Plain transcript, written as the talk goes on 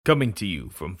Coming to you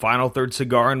from Final Third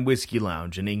Cigar and Whiskey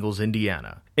Lounge in Ingalls,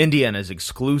 Indiana, Indiana's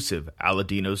exclusive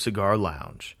Aladino Cigar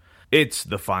Lounge. It's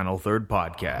the Final Third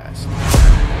Podcast.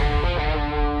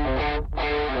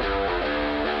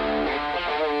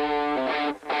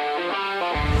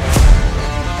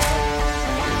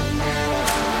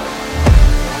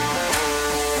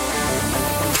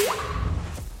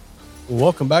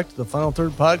 Welcome back to the Final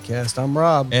Third Podcast. I'm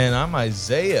Rob. And I'm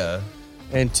Isaiah.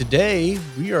 And today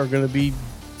we are going to be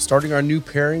starting our new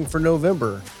pairing for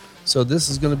November. So this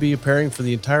is going to be a pairing for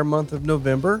the entire month of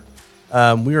November.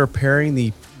 We are pairing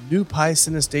the new Pie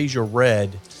Synestesia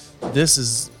Red. This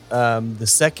is the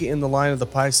second in the line of the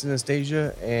Pie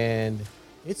Synestesia, and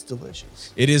it's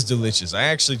delicious. It is delicious. I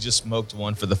actually just smoked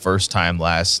one for the first time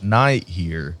last night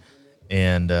here,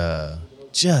 and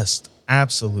just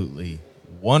absolutely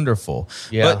wonderful.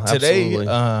 Yeah, but today, absolutely.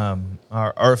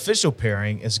 our official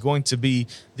pairing is going to be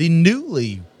the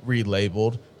newly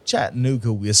relabeled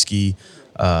Chattanooga whiskey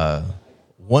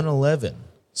 111.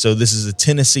 So this is a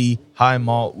Tennessee high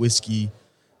malt whiskey,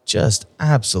 just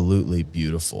absolutely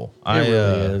beautiful. It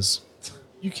really is.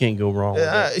 You can't go wrong with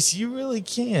it. You really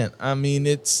can't. I mean,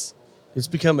 it's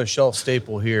become a shelf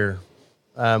staple here.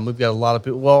 We've got a lot of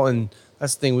people. Well, and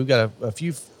that's the thing. We've got a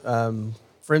few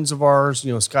friends of ours.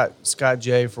 You know, Scott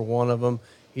J for one of them.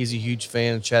 He's a huge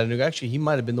fan of Chattanooga. Actually, he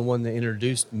might have been the one that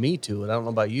introduced me to it. I don't know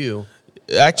about you.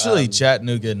 Actually,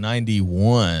 Chattanooga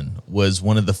 91 was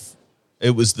it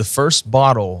was the first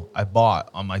bottle I bought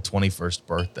on my 21st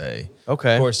birthday.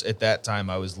 Okay. Of course, at that time,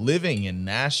 I was living in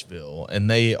Nashville, and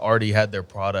they already had their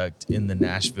product in the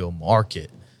Nashville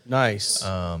market. Nice.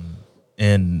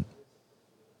 And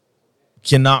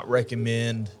cannot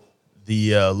recommend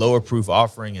the lower proof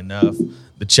offering enough.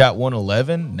 The Chat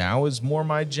 111 now is more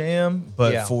my jam,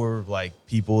 but for like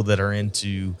people that are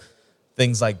into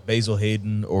things like Basil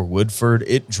Hayden or Woodford,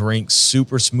 it drinks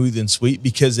super smooth and sweet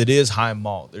because it is high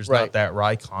malt. There's not that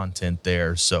rye content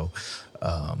there, so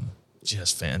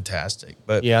just fantastic.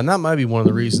 But yeah, and that might be one of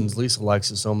the reasons Lisa likes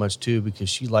it so much too, because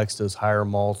she likes those higher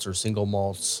malts or single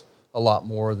malts a lot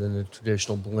more than a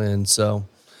traditional blend. So,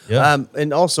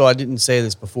 and also I didn't say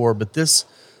this before, but this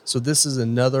is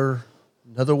another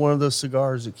one of those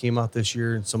cigars that came out this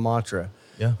year in Sumatra.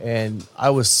 Yeah. And I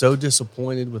was so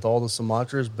disappointed with all the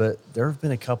Sumatras, but there have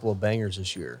been a couple of bangers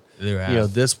this year. There have. You know,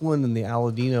 this one and the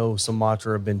Aladino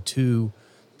Sumatra have been two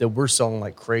that we're selling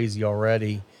like crazy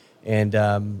already. And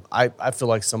I feel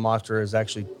like Sumatra is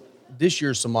actually, this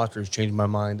year's Sumatra has changed my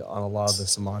mind on a lot of the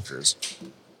Sumatras.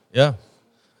 Yeah.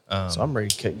 So I'm ready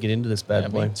to get into this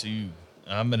bad boy. Me too.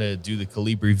 I'm going to do the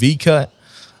Colibri V cut.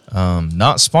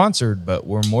 Not sponsored, but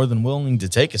we're more than willing to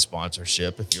take a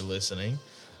sponsorship if you're listening.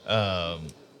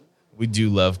 We do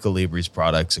love Calibri's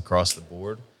products across the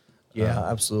board. Yeah,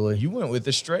 absolutely. You went with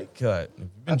the straight cut.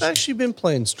 I've actually been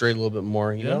playing straight a little bit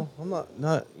more, you know. I'm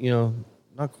not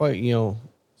quite,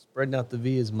 spreading out the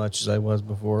V as much as I was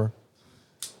before.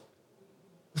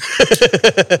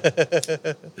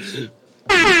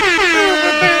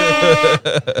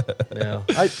 Yeah,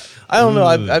 I don't know.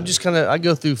 I've just I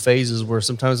go through phases where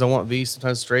sometimes I want V,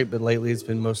 sometimes straight, but lately it's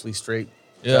been mostly straight.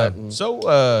 Yeah. So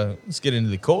let's get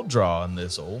into the cold draw on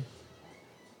this old.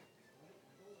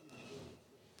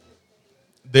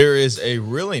 There is a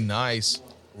really nice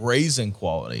raisin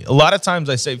quality. A lot of times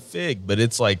I say fig, but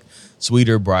it's like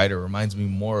sweeter, brighter. Reminds me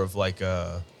more of like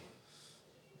a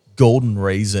golden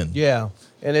raisin. Yeah,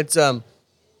 and it's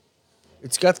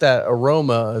got that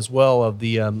aroma as well of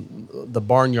the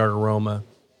barnyard aroma,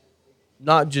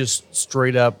 not just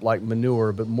straight up like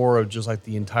manure, but more of just like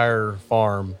the entire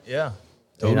farm. Yeah,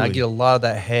 totally. And I get a lot of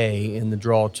that hay in the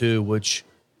draw too, which,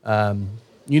 on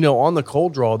the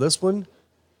cold draw, this one,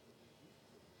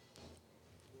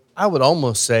 I would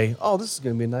almost say, oh, this is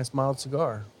going to be a nice mild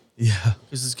cigar. Yeah,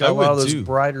 because it's got a lot of those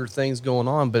brighter things going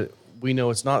on, but we know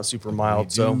it's not super mild.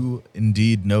 We do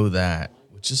indeed know that,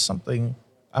 which is something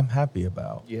I'm happy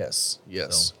about. Yes.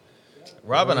 So,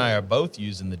 Rob and I are both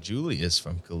using the Julius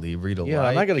from Colibri to light. Yeah,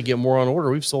 and I got to get more on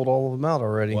order. We've sold all of them out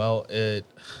already. Well,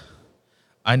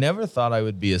 I never thought I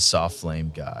would be a soft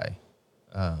flame guy,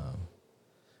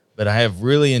 but I have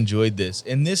really enjoyed this.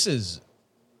 And this is,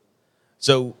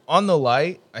 so on the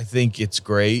light, I think it's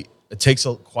great. It takes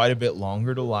quite a bit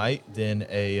longer to light than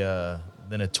a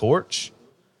torch.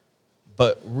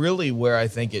 But really where I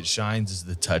think it shines is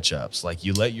the touch-ups. Like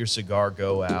you let your cigar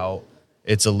go out.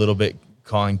 It's a little bit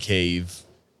concave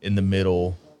in the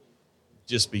middle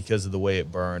just because of the way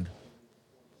it burned.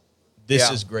 This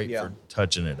is great for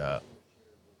touching it up.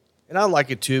 And I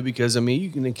like it too because, you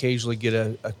can occasionally get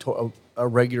a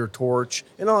regular torch.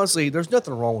 And honestly, there's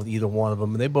nothing wrong with either one of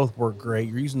them. And they both work great.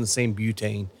 You're using the same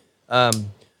butane.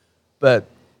 But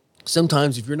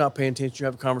sometimes if you're not paying attention, you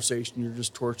have a conversation, you're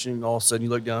just torching, and all of a sudden you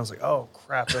look down, it's like, oh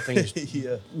crap, that thing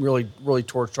is really, really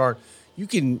torched hard. You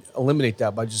can eliminate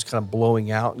that by just kind of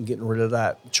blowing out and getting rid of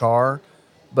that char,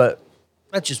 but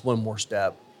that's just one more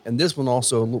step. And this one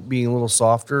also being a little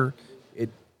softer,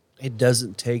 it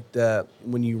doesn't take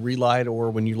when you relight or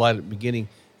when you light at the beginning,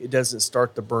 it doesn't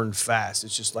start to burn fast.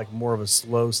 It's just like more of a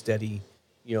slow, steady,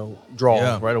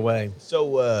 draw right away.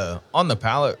 So on the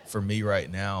palate for me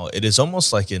right now, it is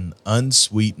almost like an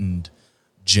unsweetened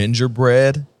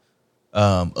gingerbread,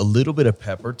 a little bit of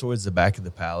pepper towards the back of the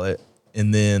palate.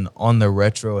 And then on the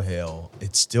retrohale,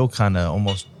 it's still kind of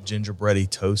almost gingerbready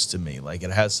toast to me. Like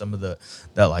it has some of that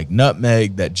like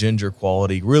nutmeg, that ginger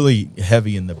quality, really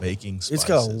heavy in the baking spices. It's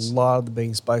got a lot of the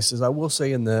baking spices. I will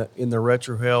say in the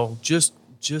retrohale,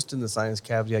 just in the sinus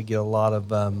cavity, I get a lot of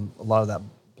that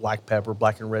black pepper,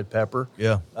 black and red pepper.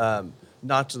 Yeah.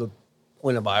 Not to the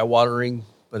point of eye watering,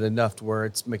 but enough to where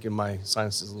it's making my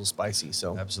sinuses a little spicy.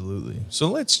 So absolutely. So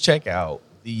let's check out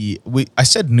I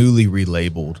said newly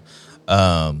relabeled.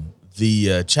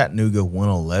 The Chattanooga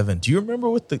 111. Do you remember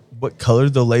what color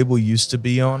the label used to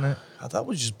be on it? I thought it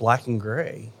was just black and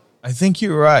gray. I think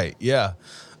you're right. Yeah.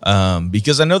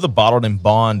 Because I know the bottled in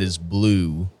bond is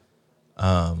blue,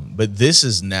 but this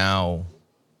is now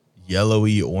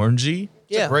yellowy orangey.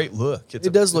 It's a great look.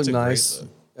 It does look nice.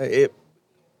 It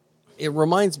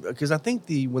reminds me, because I think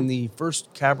when the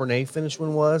first Cabernet finish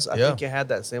one was, I think it had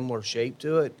that similar shape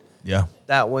to it. Yeah.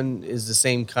 That one is the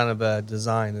same kind of a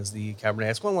design as the Cabernet.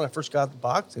 That's when I first got the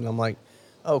box, and I'm like,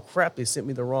 oh, crap, they sent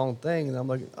me the wrong thing. And I'm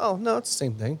like, oh, no, it's the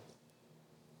same thing.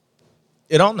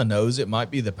 It on the nose, it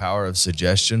might be the power of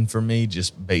suggestion for me,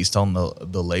 just based on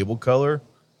the label color.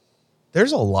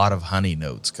 There's a lot of honey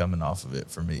notes coming off of it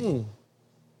for me.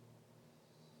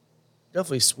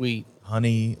 Definitely sweet.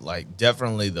 Honey, like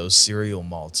definitely those cereal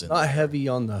malts in Not there. heavy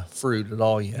on the fruit at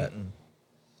all yet.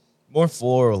 More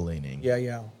floral leaning.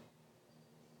 Yeah.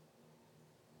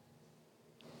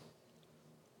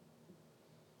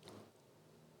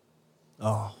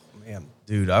 Oh, man.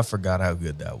 Dude, I forgot how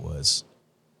good that was.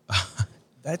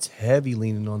 That's heavy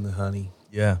leaning on the honey.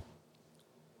 Yeah.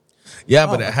 Yeah,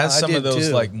 but Oh, it has I some of did those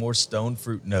too. like more stone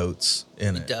fruit notes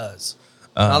in it. It does.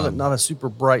 Not a super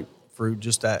bright fruit,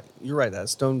 just that, you're right, that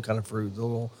stone kind of fruit, a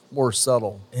little more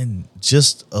subtle. And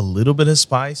just a little bit of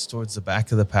spice towards the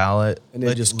back of the palate. And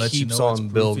it just keeps it's on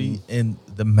proofy. building. And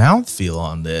the mouthfeel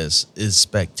on this is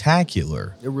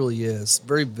spectacular. It really is.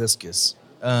 Very viscous.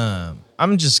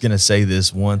 I'm just going to say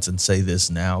this once and say this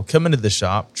now. Come into the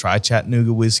shop, try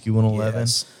Chattanooga Whiskey 111.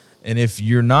 Yes. And if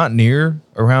you're not near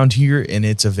around here and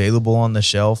it's available on the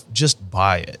shelf, just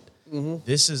buy it.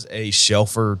 This is a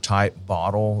shelfer type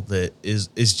bottle that is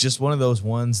just one of those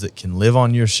ones that can live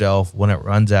on your shelf. When it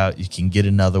runs out, you can get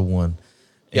another one.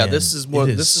 Yeah, And this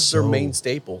is their main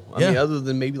staple. I mean, other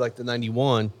than maybe like the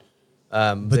 91, they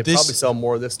probably sell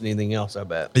more of this than anything else, I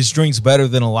bet. This drink's better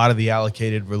than a lot of the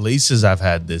allocated releases I've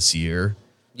had this year.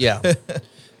 Yeah.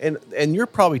 and you're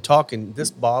probably talking,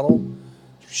 this bottle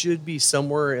should be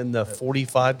somewhere in the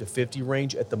 45 to 50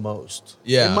 range at the most.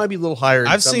 Yeah. It might be a little higher in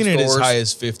I've some seen it as stores. high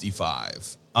as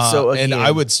 55. So and again-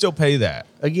 I would still pay that.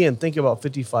 Again, think about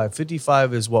 55.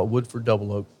 55 is what Woodford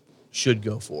Double Oak should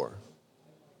go for.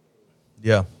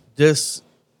 Yeah. This,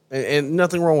 and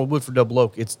nothing wrong with Woodford Double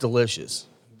Oak. It's delicious.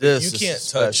 This You can't is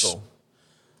special.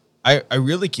 I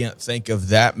really can't think of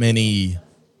that many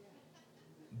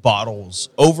bottles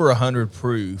over 100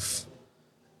 proof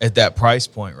at that price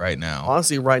point right now.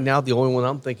 Honestly, right now, the only one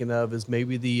I'm thinking of is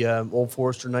maybe the Old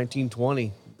Forester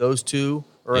 1920. Those two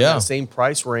are in the same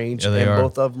price range, Yeah, they and are.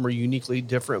 both of them are uniquely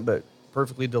different but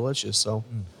perfectly delicious. So,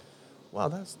 wow,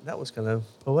 that was kind of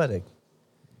poetic.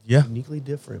 Yeah. Uniquely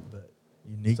different, but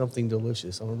Unique. something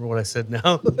delicious. I don't remember what I said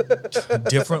now.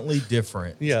 Differently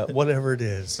different. Yeah, whatever it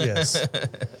is. Yes.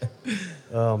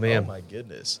 Oh, man. Oh, my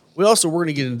goodness. We're going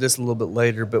to get into this a little bit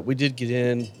later, but we did get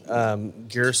in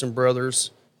Garrison Brothers.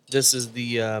 This is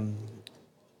the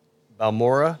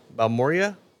Balmoria.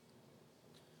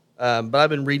 But I've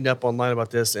been reading up online about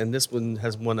this, and this one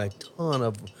has won a ton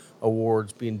of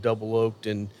awards being double oaked,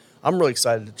 and I'm really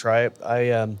excited to try it.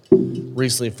 I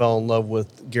recently fell in love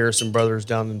with Garrison Brothers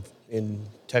down in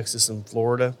Texas and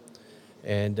Florida,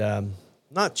 and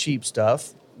not cheap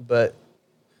stuff, but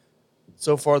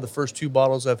so far the first two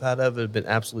bottles I've had of it have been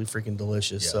absolutely freaking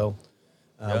delicious. Yeah. So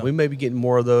Yeah. we may be getting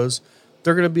more of those.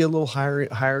 They're going to be a little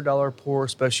higher dollar pour,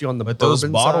 especially on the But bourbon those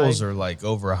bottles side. are like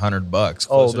over $100,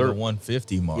 Oh, closer to they're- the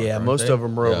 150 mark. Yeah, aren't most they? of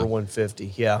them are Yeah. over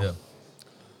 150. Yeah. Yeah.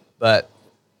 But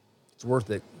it's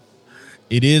worth it.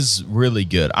 It is really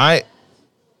good.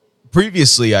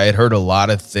 previously I had heard a lot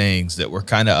of things that were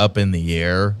kind of up in the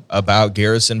air about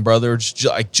Garrison Brothers,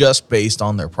 just based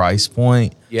on their price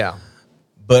point. Yeah.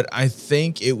 But I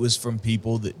think it was from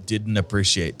people that didn't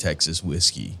appreciate Texas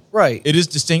whiskey. Right. It is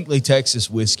distinctly Texas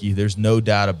whiskey. There's no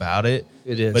doubt about it.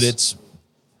 It is. But it's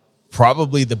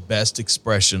probably the best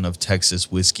expression of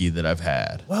Texas whiskey that I've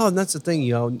had. Well, and that's the thing,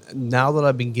 now that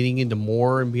I've been getting into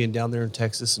more and being down there in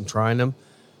Texas and trying them,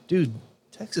 dude,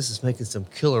 Texas is making some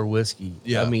killer whiskey.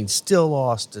 Yeah. I mean, Still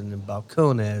Austin and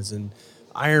Balcones and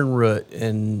Iron Root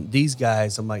and these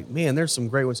guys. I'm like, man, there's some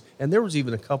great ones. And there was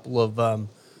even a couple of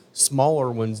smaller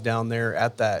ones down there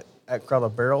at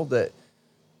Crowler Barrel that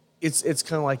it's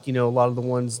kind of like, a lot of the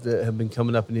ones that have been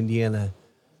coming up in Indiana.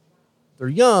 They're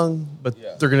young, but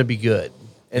they're going to be good.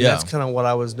 And that's kind of what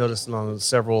I was noticing on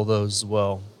several of those as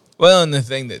well. Well, and the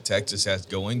thing that Texas has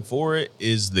going for it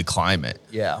is the climate.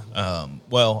 Yeah.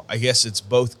 Well, I guess it's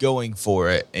both going for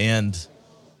it and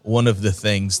one of the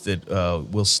things that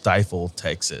will stifle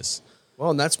Texas.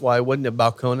 Well, and that's why wasn't it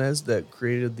Balcones that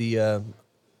created the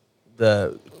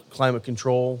climate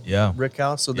control rick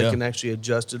house so they can actually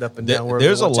adjust it up and down.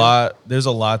 There's a lot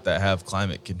that have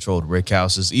climate controlled rick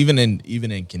houses, even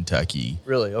in Kentucky.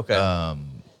 Really? Okay.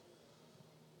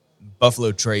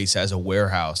 Buffalo Trace has a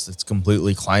warehouse that's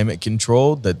completely climate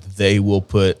controlled that they will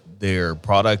put their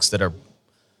products that are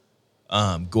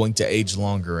going to age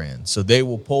longer in. So they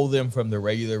will pull them from the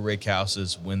regular rick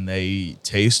houses when they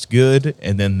taste good,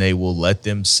 and then they will let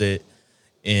them sit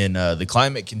in the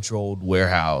climate controlled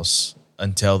warehouse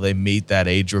until they meet that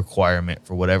age requirement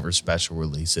for whatever special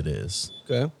release it is.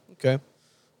 Okay.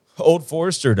 Old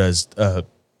Forester does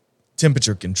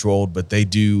temperature controlled, but they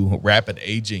do rapid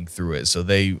aging through it. So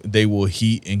they will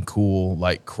heat and cool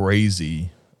like crazy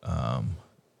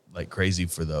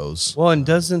for those. Well, and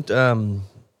doesn't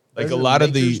like a lot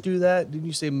of the do that? Didn't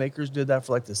you say Makers did that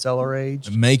for like the cellar age?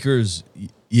 Makers,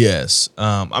 yes.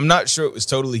 I'm not sure it was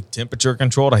totally temperature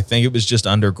controlled. I think it was just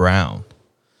underground.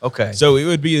 Okay. So it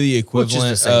would be the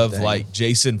equivalent of thing. Like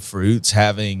Jason Fruits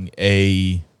having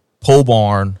a pole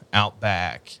barn out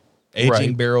back,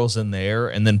 aging barrels in there,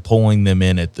 and then pulling them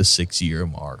in at the 6-year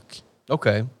mark.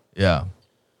 Okay. Yeah.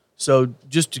 So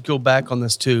just to go back on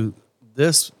this too,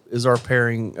 this is our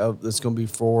pairing that's going to be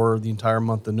for the entire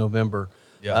month of November.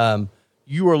 Yeah.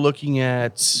 You are looking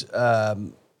at,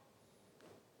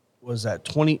 was that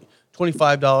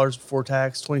 $25 before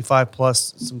tax, 25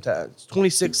 plus some tax,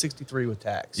 $26.63 with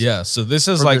tax. Yeah, so this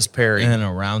is like an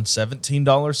around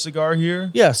 $17 cigar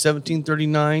here. Yeah,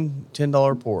 $17.39,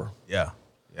 $10 pour. Yeah.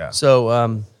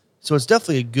 So it's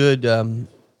definitely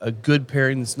a good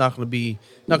pairing that's not going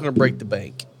to break the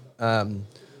bank.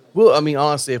 Well, I mean,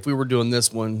 honestly, if we were doing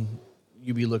this one,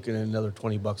 you'd be looking at another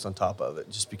 $20 on top of it,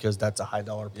 just because that's a high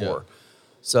dollar pour. Yeah.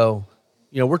 So,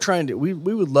 we're trying to. We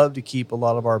would love to keep a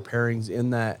lot of our pairings in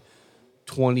that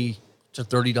 $20 to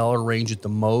 $30 range at the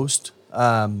most,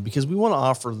 because we want to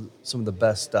offer some of the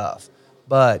best stuff.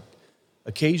 But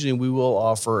occasionally, we will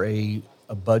offer a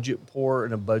budget pour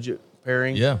and a budget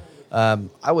pairing. Yeah.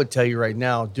 I would tell you right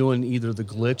now, doing either the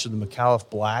Glitch or the McAuliffe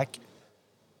Black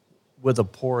with a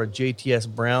pour of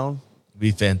JTS Brown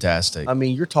be fantastic. I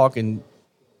mean, you're talking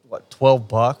what,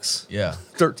 $12? Yeah,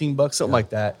 $13, something like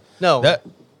that. No, that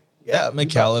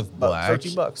McAuliffe Black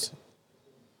 $13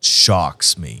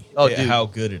 shocks me. Oh, dude, how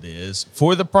good it is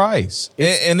for the price,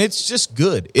 and it's just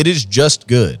good. It is just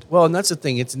good. Well, and that's the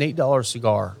thing; it's an $8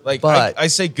 cigar. Like, but I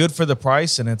say good for the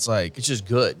price, and it's like it's just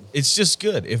good. It's just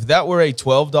good. If that were a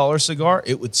 $12 cigar,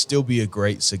 it would still be a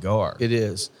great cigar. It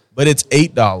is, but it's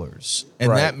 $8,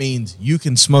 and that means you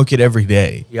can smoke it every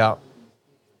day. Yeah.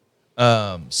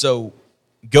 So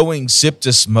going sip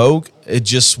to smoke, it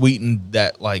just sweetened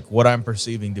that, like, what I'm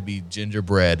perceiving to be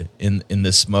gingerbread in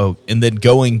the smoke. And then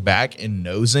going back and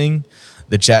nosing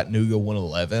the Chattanooga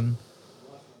 111,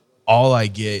 all I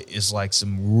get is like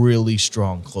some really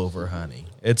strong clover honey.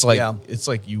 It's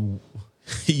like you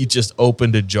just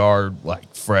opened a jar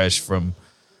like fresh from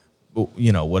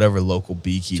whatever local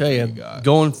beekeeper you got.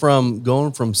 Going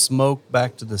from smoke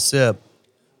back to the sip,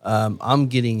 I'm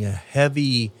getting a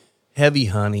heavy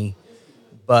honey,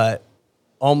 but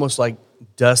almost like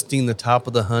dusting the top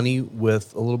of the honey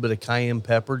with a little bit of cayenne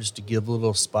pepper just to give a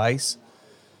little spice.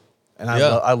 And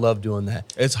I love doing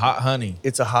that. It's hot honey.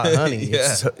 It's a hot honey.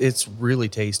 Yeah. It's really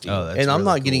tasty. Oh, that's and I'm really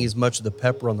not cool. getting as much of the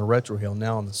pepper on the retrohale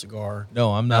now on the cigar.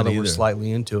 No, I'm not now that either. we're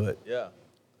slightly into it. Yeah.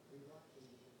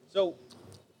 So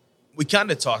we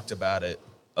kind of talked about it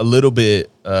a little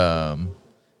bit,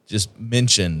 just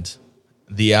mentioned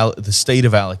the state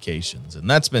of allocations, and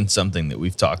that's been something that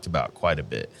we've talked about quite a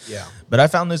bit. Yeah. But I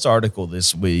found this article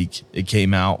this week. It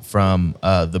came out from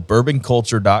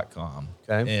thebourbonculture.com.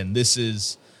 Okay. And this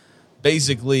is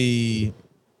basically,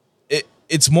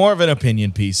 it's more of an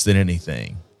opinion piece than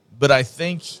anything. But I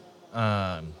think,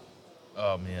 oh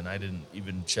man, I didn't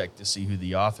even check to see who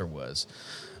the author was.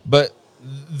 But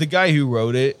the guy who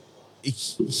wrote it,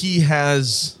 he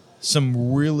has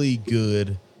some really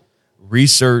good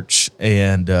research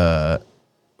and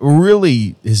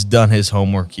really has done his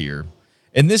homework here.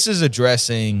 And this is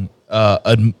addressing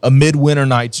a Mid Winter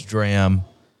Nights Dram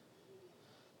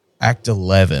Act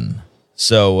 11.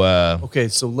 So okay,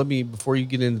 so let me, before you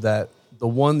get into that, the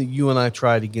one that you and I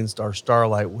tried against our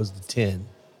Starlight was the 10.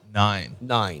 9.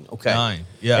 9, okay. 9,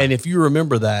 yeah. And if you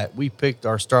remember that, we picked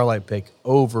our Starlight pick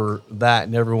over that,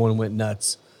 and everyone went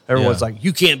nuts. Everyone's like,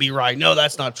 you can't be right. No,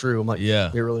 that's not true. I'm like,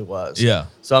 Yeah. It really was. Yeah.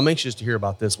 So I'm anxious to hear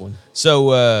about this one.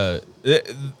 So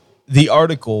the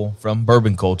article from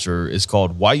Bourbon Culture is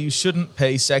called "Why You Shouldn't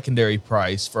Pay Secondary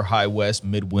Price for High West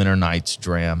Midwinter Nights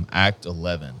Dram Act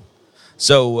 11."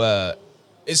 So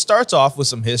it starts off with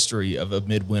some history of a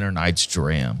Midwinter Nights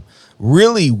Dram.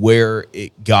 Really where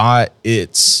it got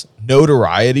its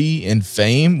notoriety and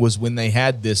fame was when they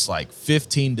had this like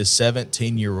 15 to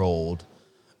 17-year-old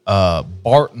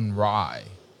Barton Rye.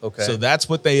 Okay. So that's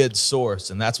what they had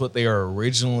sourced, and that's what they are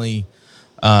originally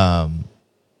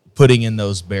putting in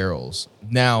those barrels.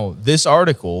 Now, this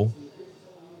article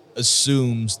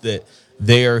assumes that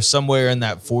they are somewhere in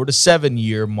that 4 to 7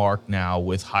 year mark now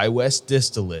with High West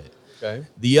distillate. Okay.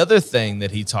 The other thing that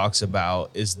he talks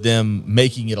about is them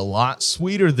making it a lot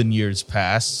sweeter than years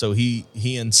past. So he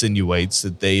insinuates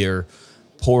that they are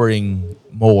pouring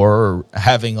more or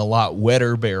having a lot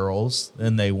wetter barrels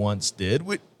than they once did,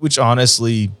 which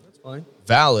honestly, That's fine.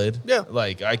 valid. Yeah.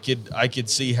 Like I could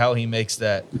see how he makes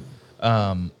that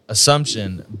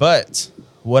assumption. But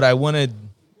what I wanted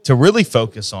to really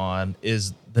focus on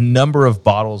is the number of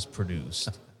bottles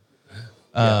produced.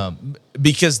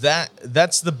 Because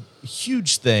that's the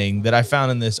huge thing that I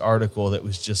found in this article that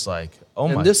was just like, oh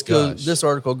my gosh. This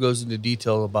article goes into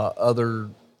detail about other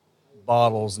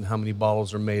bottles and how many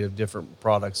bottles are made of different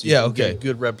products. So you can get a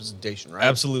good representation, right?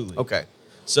 Absolutely. Okay.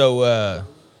 So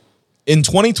in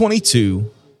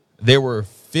 2022, there were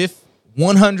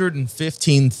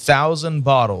 115,000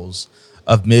 bottles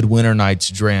of Midwinter Nights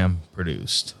Dram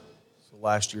produced. So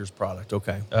last year's product.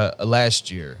 Okay.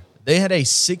 Last year. They had a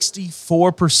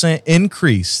 64%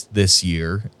 increase this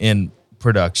year in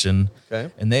production.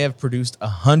 Okay. And they have produced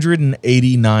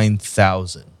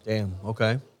 189,000. Damn.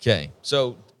 Okay. Okay.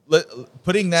 So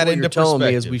putting that So what into you're telling me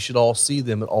perspective. is we should all see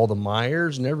them at all the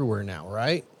Myers and everywhere now,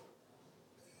 right?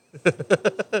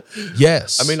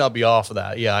 Yes. I may not be off of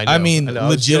that. Yeah, I know. I mean, I was joking, but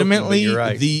legitimately, you're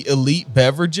right. the elite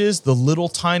beverages, the little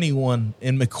tiny one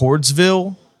in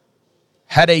McCordsville,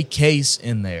 had a case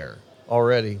in there.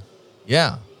 Already.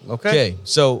 Yeah. Okay.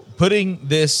 So putting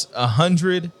this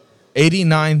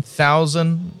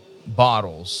 189,000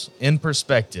 bottles in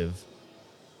perspective,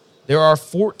 there are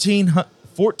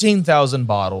 14,000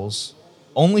 bottles,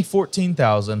 only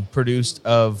 14,000 produced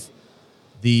of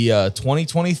the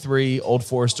 2023 Old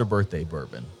Forester Birthday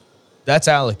Bourbon. That's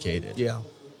allocated. Yeah.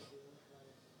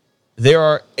 There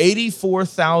are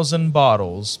 84,000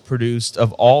 bottles produced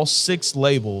of all 6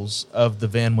 labels of the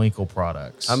Van Winkle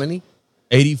products. How many?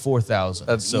 84,000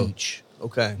 Of each.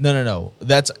 Okay. No.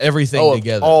 That's everything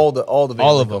together. All the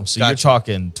All of them. So you're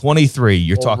talking 23.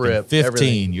 You're talking Rip, 15.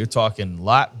 everything. You're talking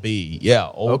Lot B. Yeah,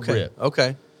 Old Rip.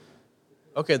 Okay.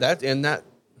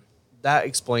 That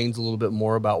explains a little bit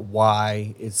more about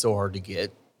why it's so hard to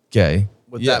get. Okay.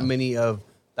 With that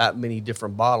many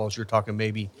different bottles, you're talking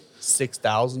maybe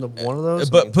 6,000 of one of those.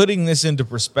 But putting this into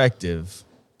perspective,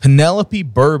 Penelope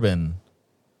Bourbon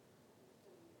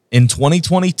in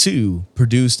 2022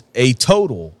 produced a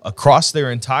total across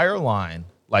their entire line,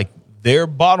 like their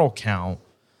bottle count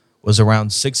was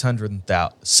around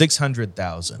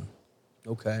 600,000.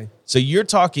 Okay. So you're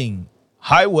talking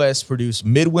High West produced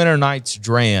Midwinter Nights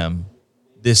Dram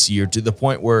this year to the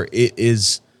point where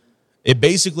it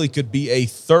basically could be a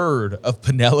third of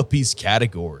Penelope's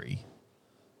category.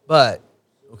 But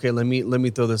okay, let me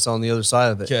throw this on the other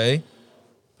side of it. Okay.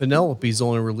 Penelope's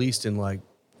only released in like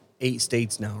 8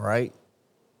 states now, right?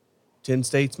 10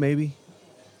 states maybe.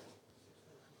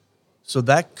 So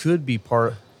that could be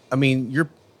part. I mean, you're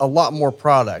a lot more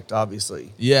product,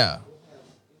 obviously, Yeah.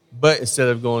 But instead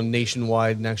of going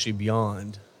nationwide and actually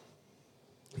beyond.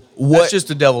 what That's just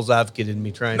the devil's advocate in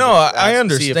me trying. No, to I see if there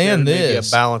understand may be this.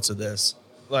 a balance of this.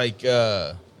 like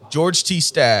George T.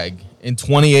 Stagg in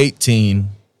 2018,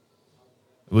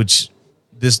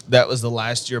 that was the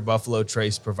last year Buffalo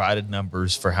Trace provided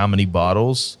numbers for how many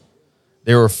bottles.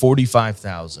 There were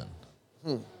 45,000.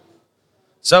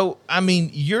 So, I mean,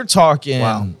 you're talking,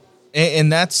 Wow.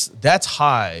 and that's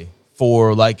high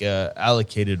for like a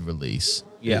allocated release.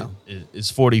 Yeah. Is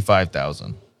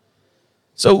 45,000.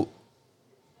 So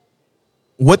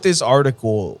what this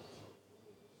article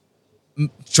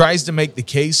tries to make the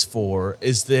case for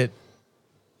is that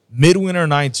Mid Winter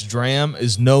Nights Dram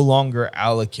is no longer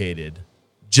allocated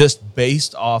just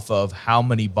based off of how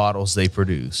many bottles they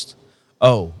produced.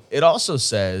 Oh, it also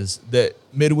says that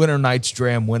Mid Winter Nights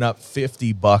Dram went up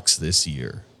 $50 this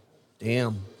year.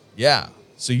 Damn. Yeah.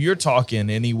 So you're talking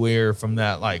anywhere from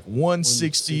that like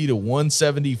 160 to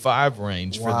 175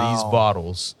 range for these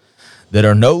bottles that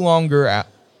are no longer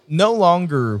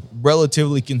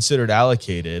relatively considered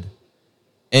allocated,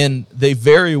 and they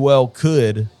very well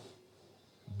could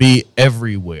be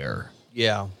everywhere.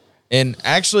 Yeah. And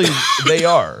actually they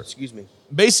are. Excuse me.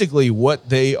 Basically what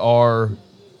they are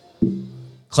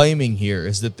claiming here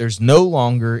is that there's no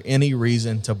longer any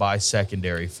reason to buy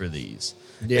secondary for these.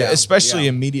 Yeah, especially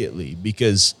immediately,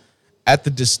 because at the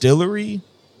distillery,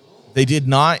 they did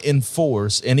not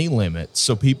enforce any limits,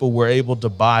 so people were able to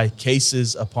buy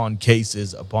cases upon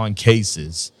cases upon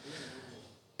cases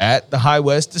at the High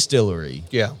West Distillery.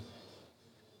 Yeah.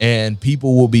 And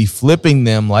people will be flipping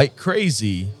them like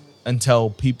crazy until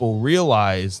people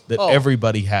realize that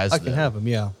everybody has them. I can have them,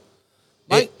 yeah.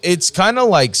 It's kind of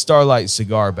like Starlight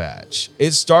Cigar Batch.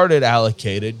 It started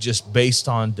allocated just based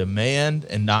on demand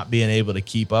and not being able to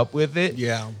keep up with it.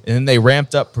 Yeah. And then they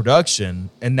ramped up production,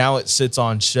 and now it sits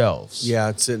on shelves. Yeah,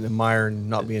 it's sitting in mire and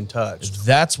not being touched.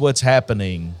 That's what's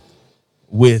happening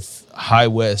with High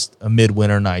West, a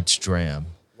Midwinter Nights Dram.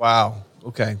 Wow.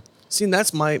 Okay. See, and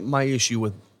that's my issue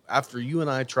with, after you and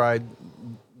I tried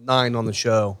 9 on the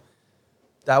show,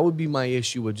 that would be my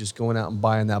issue with just going out and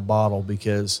buying that bottle,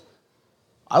 because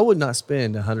I would not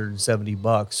spend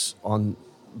 $170 on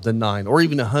the 9, or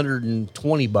even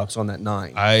 $120 on that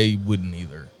 9. I wouldn't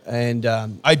either. And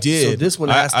I did. So this one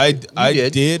I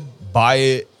did buy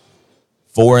it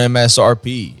for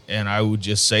MSRP, and I would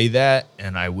just say that,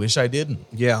 and I wish I didn't.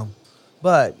 Yeah.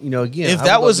 But, again, if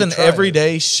that was an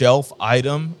everyday shelf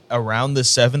item around the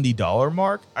 $70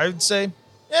 mark, I would say,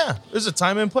 yeah, there's a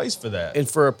time and place for that. And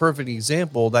for a perfect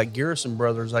example, that Garrison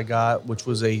Brothers I got, which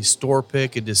was a store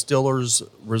pick, a distiller's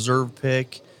reserve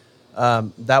pick,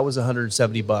 that was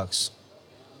 $170.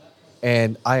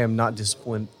 And I am not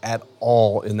disappointed at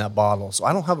all in that bottle. So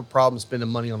I don't have a problem spending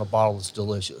money on a bottle that's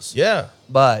delicious. Yeah.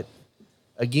 But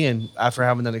again, after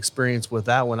having that experience with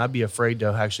that one, I'd be afraid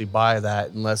to actually buy that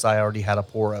unless I already had a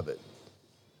pour of it.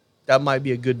 That might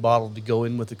be a good bottle to go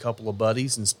in with a couple of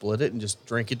buddies and split it and just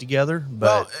drink it together.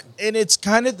 But and it's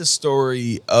kind of the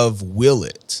story of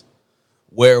Willett,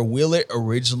 where Willett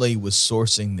originally was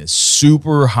sourcing this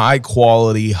super high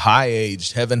quality, high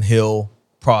aged Heaven Hill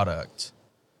product.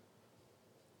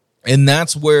 And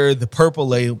that's where the purple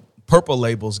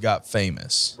labels got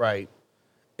famous. right.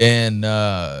 And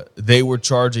they were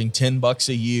charging $10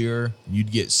 a year.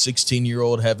 You'd get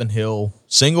 16-year-old Heaven Hill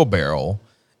single barrel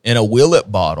in a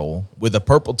Willett bottle with a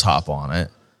purple top on it,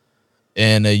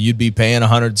 and you'd be paying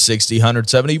 $160,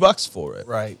 $170 for it.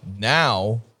 Right.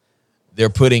 Now they're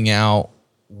putting out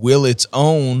Willett's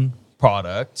own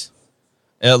product,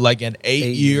 like an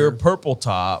 8-year purple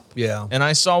top. Yeah. And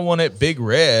I saw one at Big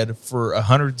Red for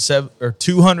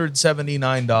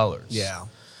 $279. Yeah.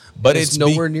 But it's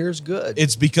nowhere near as good.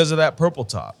 It's because of that purple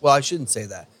top. Well, I shouldn't say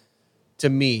that. To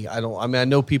me, I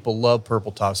know people love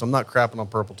purple tops. I'm not crapping on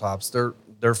purple tops. They're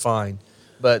fine.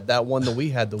 But that one that we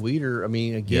had, the Weeder,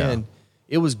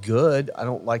 it was good. I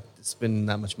don't like spending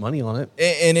that much money on it.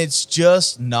 And it's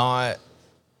just not,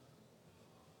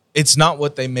 it's not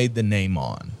what they made the name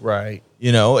on. Right.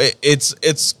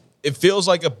 It feels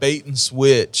like a bait and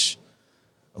switch,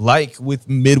 like with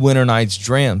Midwinter Nights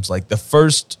Drams. Like the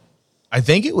first, I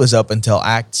think it was up until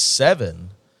Act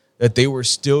 7 that they were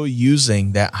still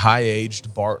using that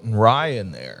high-aged Barton Rye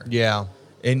in there. Yeah.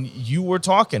 And you were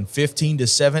talking 15 to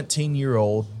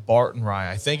 17-year-old Barton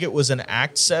Rye. I think it was in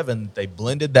Act 7 that they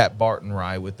blended that Barton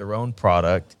Rye with their own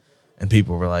product, and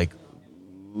people were like,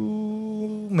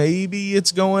 ooh, maybe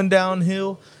it's going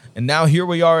downhill. And now here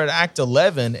we are at Act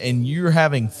 11, and you're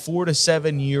having 4 to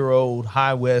 7-year-old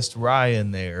High West Rye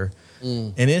in there,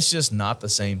 and it's just not the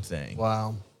same thing.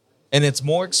 Wow. And it's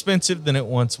more expensive than it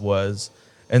once was,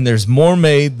 and there's more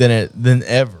made than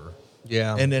ever.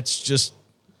 Yeah. And it's just...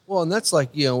 Well, and that's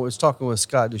like, I was talking with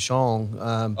Scott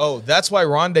DeShong. That's why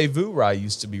Rendezvous Rye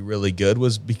used to be really good,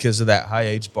 was because of that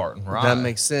high-aged Barton Rye. That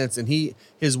makes sense. And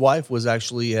his wife was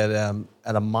actually at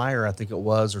a Meyer, I think it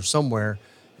was, or somewhere,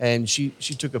 and she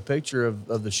took a picture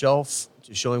of the shelf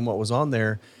to show him what was on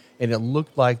there, and it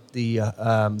looked like the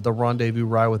Rendezvous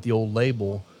Rye with the old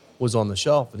label was on the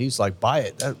shelf, and he's like, buy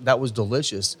it. That was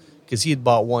delicious, because he had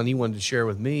bought one he wanted to share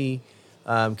with me,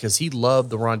 because he loved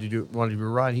the Rendezvous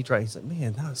Rye. He tried. He's like,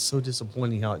 man, that was so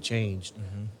disappointing how it changed.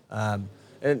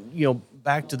 And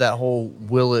back to that whole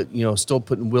Willet, still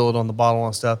putting Willet on the bottle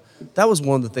and stuff. That was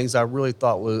one of the things I really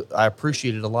thought I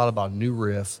appreciated a lot about New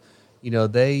Riff.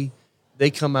 They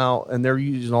come out and they're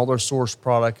using all their source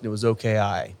product, and it was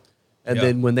OKI. And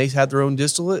then when they had their own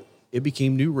distillate, it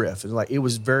became New Riff. And it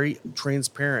was very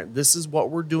transparent. This is what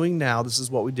we're doing now. This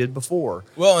is what we did before.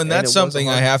 Well, and that's something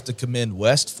I have to commend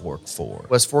West Fork for.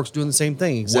 West Fork's doing the same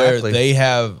thing, exactly.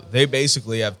 Where they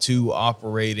basically have two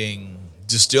operating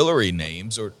distillery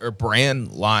names or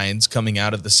brand lines coming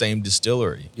out of the same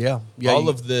distillery. Yeah. All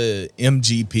of the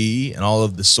MGP and all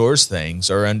of the source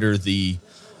things are under the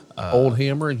Old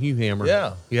Hammer and Hugh Hammer.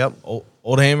 Yeah. Yep.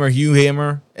 Old Hammer, Hugh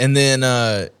Hammer, and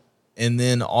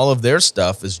then all of their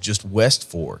stuff is just West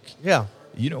Fork. Yeah.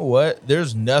 You know what?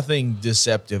 There's nothing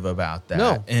deceptive about that.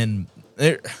 No. And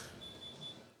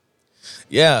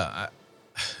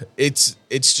it's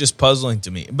just puzzling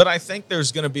to me. But I think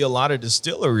there's going to be a lot of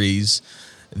distilleries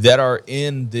that are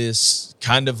in this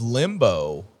kind of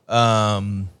limbo.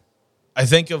 I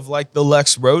think of like the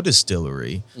Lex Row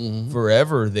Distillery.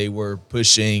 Forever they were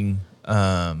pushing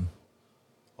Heaven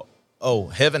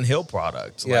Hill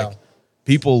product. Yeah. Like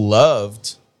people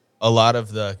loved a lot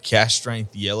of the cash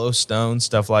strength Yellowstone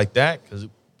stuff like that because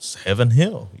it's Heaven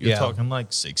Hill. You're talking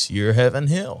like 6-year Heaven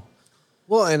Hill.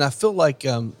 Well, and I feel like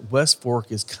West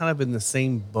Fork is kind of in the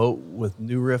same boat with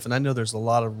New Riff, and I know there's a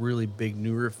lot of really big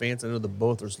New Riff fans. I know the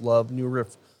bothers love New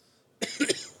Riff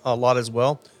a lot as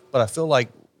well, but I feel like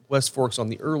West Fork's on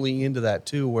the early end of that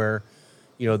too, where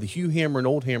the Hugh Hammer and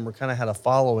Old Hammer kind of had a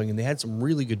following, and they had some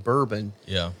really good bourbon.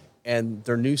 Yeah, and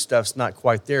their new stuff's not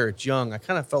quite there. It's young. I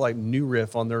kind of felt like New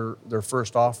Riff on their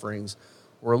first offerings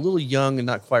were a little young and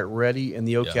not quite ready, and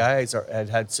the OKIs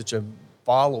had such a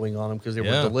following on them because they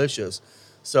were delicious.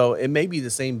 So it may be the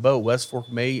same boat. West Fork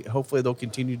hopefully they'll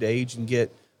continue to age and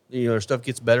get, their stuff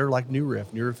gets better like New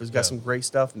Riff. New Riff has got some great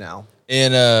stuff now.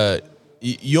 And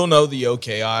you'll know the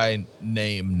OKI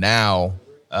name now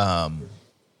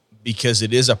because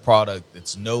it is a product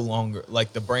that's no longer,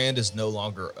 like the brand is no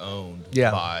longer owned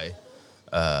by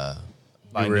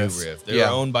New Riff. They're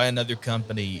owned by another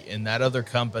company, and that other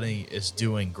company is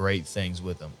doing great things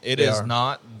with them. It is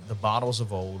not the bottles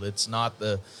of old. It's not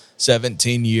the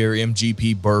 17-year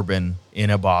MGP bourbon in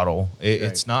a bottle.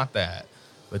 It's not that,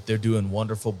 but they're doing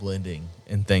wonderful blending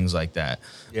and things like that.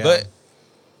 Yeah. But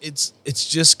it's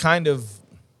just kind of,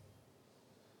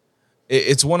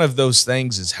 it's one of those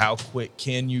things is how quick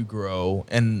can you grow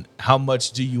and how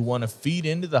much do you want to feed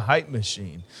into the hype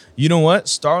machine? You know what?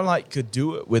 Starlight could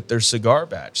do it with their cigar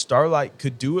batch. Starlight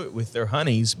could do it with their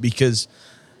honeys because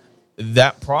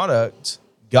that product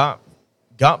got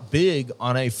big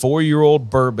on a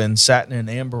 4-year-old bourbon sat in an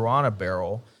Amberana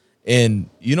barrel. And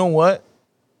you know what?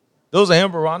 Those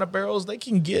Amberana barrels, they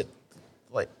can get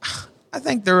I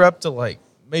think they're up to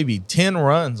maybe 10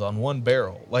 runs on one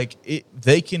barrel.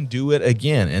 They can do it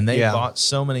again. And they bought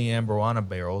so many Amberana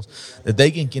barrels that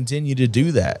they can continue to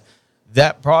do that.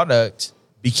 That product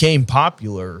became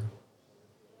popular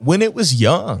when it was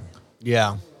young.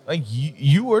 Yeah.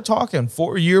 You were talking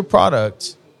 4-year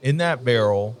product in that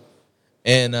barrel.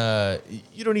 And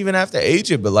you don't even have to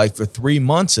age it, but for 3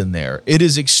 months in there, it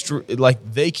is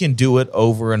they can do it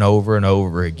over and over and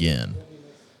over again.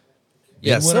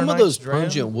 Yeah, some of those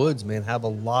pungent woods, man, have a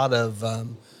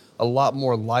lot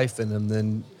more life in them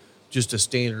than just a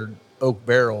standard oak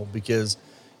barrel because,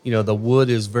 the wood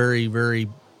is very, very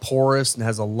porous and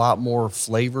has a lot more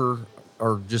flavor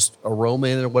or just aroma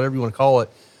in it or whatever you want to call it.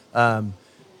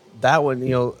 That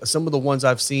one, some of the ones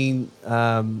I've seen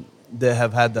that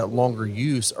have had that longer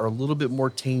use are a little bit more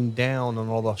tamed down on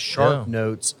all the sharp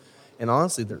notes. And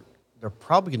honestly, they're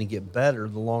probably going to get better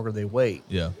the longer they wait.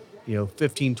 Yeah.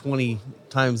 15, 20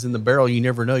 times in the barrel, you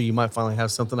never know. You might finally have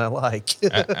something I like.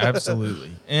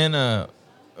 Absolutely. And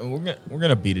we're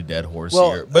gonna beat a dead horse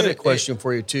here. But a question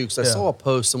for you too, because I saw a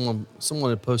post someone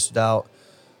had posted out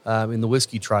in the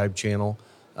Whiskey Tribe channel.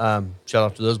 Shout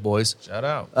out to those boys. Shout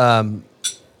out.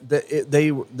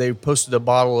 They posted a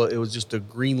bottle. It was just a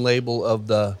green label of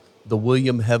the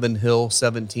William Heaven Hill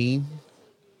 17.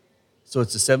 So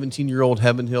it's a 17-year-old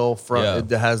Heaven Hill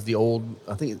that has the old.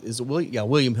 I think is it William? Yeah,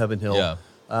 William Heaven Hill. Yeah.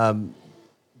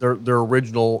 Their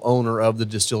original owner of the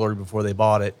distillery before they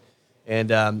bought it,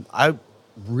 and I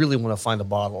really want to find a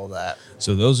bottle of that.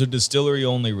 So those are distillery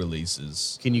only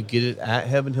releases. Can you get it at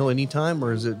Heaven Hill anytime,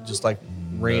 or is it just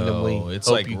randomly? No,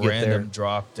 it's random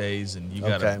drop days, and you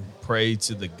gotta pray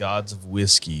to the gods of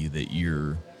whiskey that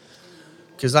you're.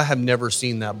 Because I have never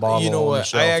seen that bottle. You know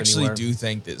what? I actually anywhere. do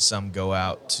think that some go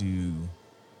out to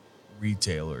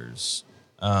retailers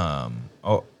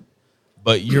Oh,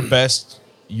 but your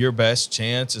best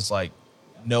chance is like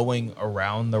knowing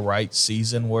around the right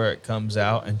season where it comes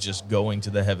out and just going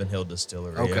to the Heaven Hill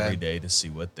Distillery Okay. every day to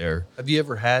see what they're. Have you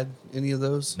ever had any of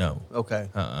those? No. Okay.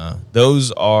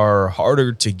 Those are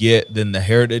harder to get than the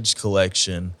Heritage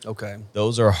Collection. Okay.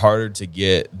 Those are harder to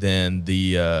get than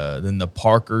the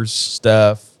Parker's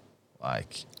stuff.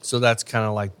 Like, So that's kind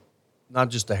of like not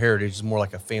just a heritage, it's more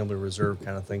like a family reserve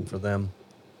kind of thing for them.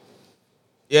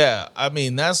 yeah, I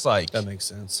mean that's like That makes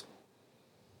sense.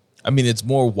 I mean, it's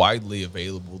more widely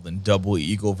available than Double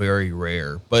Eagle, very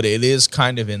rare, but it is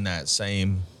kind of in that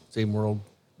same world.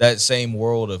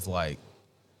 Of like,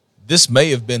 this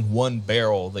may have been one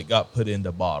barrel that got put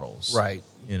into bottles, Right.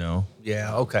 You know,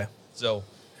 Yeah. Okay. so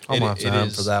I'm on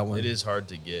time for that one. It is hard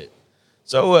to get.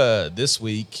 So this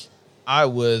week, I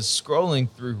was scrolling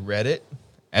through Reddit,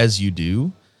 as you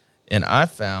do, and I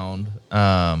found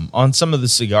on some of the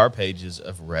cigar pages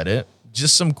of Reddit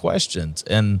just some questions,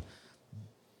 and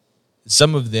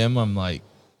some of them I'm like,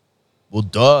 well,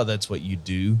 duh, that's what you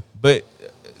do. But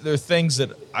there are things that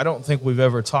I don't think we've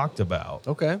ever talked about.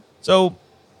 Okay. So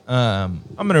I'm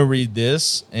going to read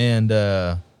this, and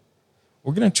we're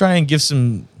going to try and give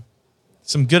some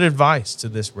good advice to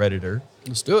this Redditor.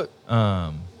 Let's do it.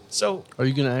 So Are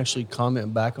you going to actually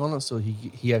comment back on it so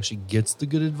he actually gets the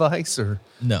good advice, or?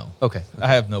 no, Okay. I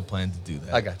have no plan to do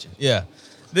that. I got you. Yeah.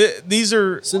 These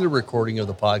are, Send a recording of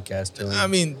the podcast to him. I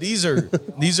mean, these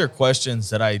are questions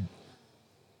that I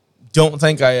don't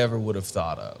think I ever would have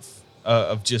thought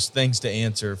of just things to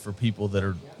answer for people that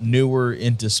are newer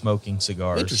into smoking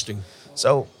cigars. Interesting.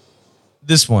 So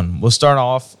this one, we'll start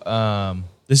off.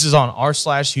 This is on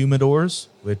r/humidors,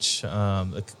 which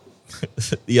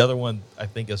the other one I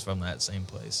think is from that same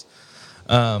place.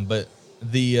 But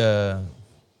the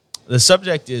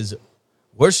subject is,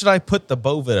 where should I put the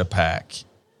Bovita pack?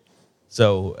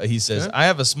 So he says, I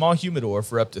have a small humidor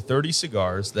for up to 30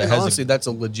 cigars that has honestly, that's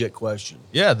a legit question.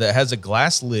 that has a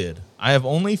glass lid. I have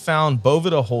only found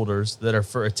Bovita holders that are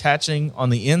for attaching on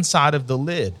the inside of the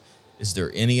lid. Is there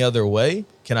any other way?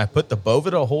 Can I put the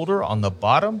Bovita holder on the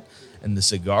bottom and the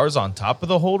cigars on top of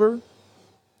the holder?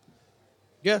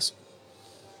 Yes.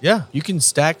 Yeah. You can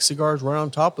stack cigars right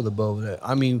on top of the Bovita.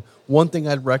 I mean, one thing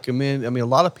I'd recommend, a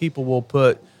lot of people will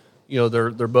put,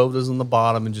 their Bovitas on the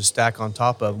bottom and just stack on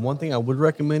top of them. One thing I would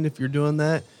recommend if you're doing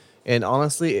that, and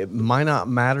honestly, it might not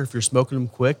matter if you're smoking them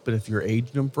quick, but if you're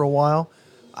aging them for a while,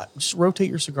 just rotate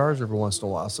your cigars every once in a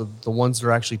while. So the ones that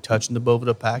are actually touching the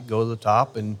Bovita pack go to the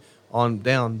top and on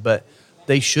down, but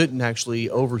they shouldn't actually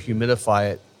over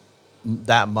humidify it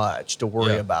that much to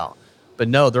worry about. But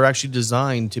no, they're actually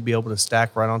designed to be able to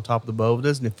stack right on top of the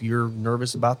Bovitas. And if you're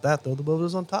nervous about that, throw the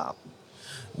Bovitas on top.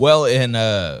 Well, and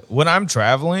when I'm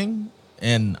traveling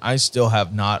and I still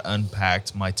have not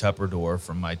unpacked my Tupperware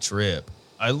from my trip,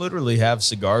 I literally have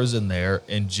cigars in there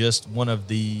and just one of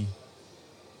the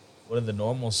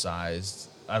normal sized.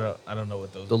 I don't know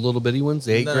what those. The little bitty ones,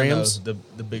 the 8 grams, no,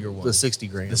 the bigger ones, the 60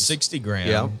 grams, the 60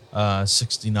 gram,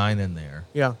 69 in there.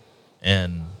 Yeah,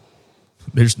 and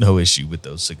there's no issue with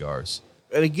those cigars.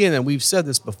 And again, and we've said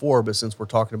this before, but since we're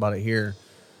talking about it here,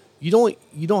 you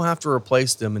don't have to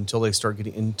replace them until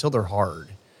they're hard.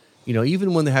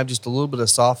 Even when they have just a little bit of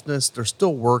softness, they're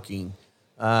still working.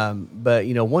 But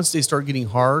once they start getting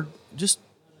hard, just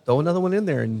throw another one in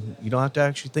there, and you don't have to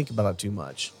actually think about it too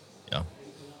much. Yeah.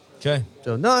 Okay.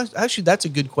 So no, actually, that's a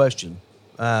good question.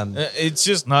 It's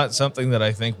just not something that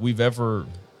I think we've ever.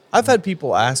 I've had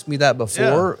people ask me that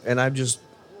before, and I've just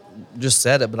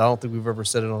said it, but I don't think we've ever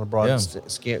said it on a broad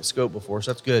scope before.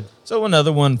 So that's good. So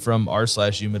another one from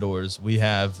r/humidors, we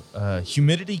have a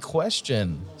humidity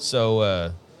question.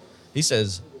 So he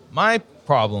says, my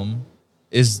problem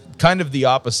is kind of the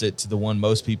opposite to the one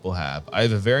most people have. I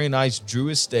have a very nice Drew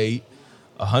Estate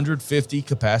 150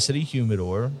 capacity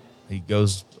humidor. He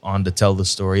goes on to tell the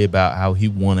story about how he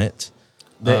won it.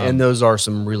 And those are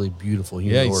some really beautiful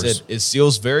humidors. Yeah, he said it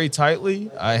seals very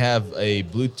tightly. I have a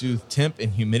Bluetooth temp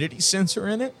and humidity sensor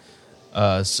in it,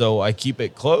 so I keep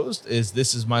it closed.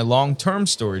 This is my long-term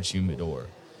storage humidor.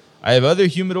 I have other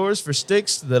humidors for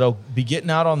sticks that'll be getting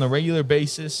out on the regular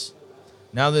basis.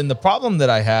 Now then, the problem that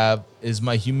I have is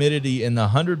my humidity in the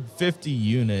 150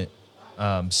 unit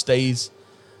stays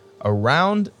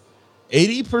around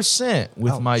 80%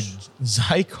 with my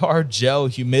CIgar gel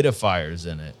humidifiers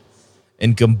in it.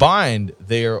 And combined,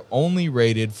 they are only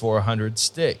rated for 100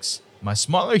 sticks. My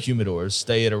smaller humidors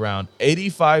stay at around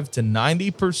 85 to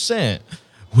 90%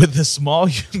 with a small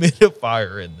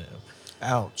humidifier in them.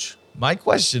 Ouch. My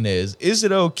question is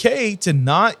it okay to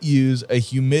not use a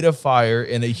humidifier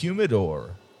in a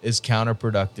humidor? As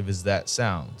counterproductive as that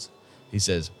sounds. He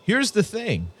says, here's the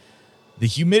thing. The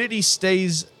humidity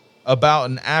stays about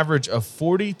an average of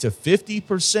 40 to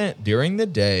 50% during the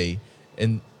day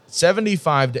and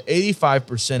 75 to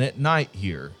 85% at night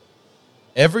here.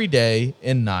 Every day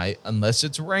and night unless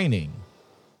it's raining.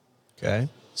 Okay.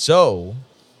 So,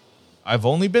 I've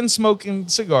only been smoking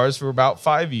cigars for about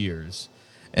 5 years,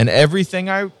 and everything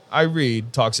I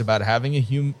read talks about having a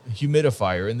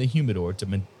humidifier in the humidor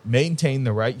to maintain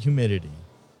the right humidity.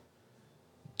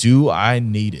 Do I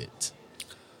need it?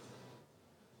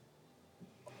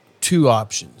 2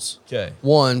 options. Okay.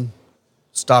 1,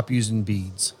 stop using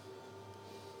beads.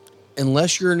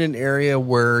 Unless you're in an area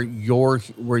where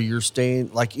you're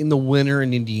staying, like in the winter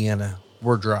in Indiana,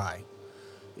 we're dry.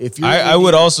 If you're I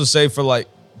would also say for like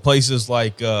places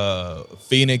like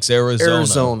Phoenix,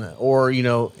 Arizona, or in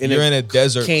a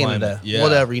desert Canada, climate.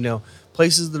 whatever,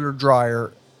 places that are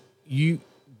drier,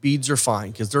 beads are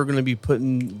fine because they're going to be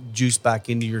putting juice back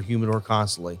into your humidor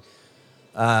constantly.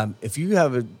 If you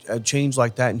have a change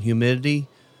like that in humidity,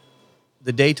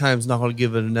 the daytime's not going to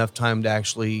give it enough time to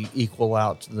actually equal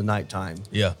out to the nighttime.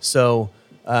 Yeah. So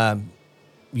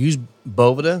use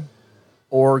Boveda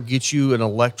or get you an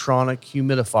electronic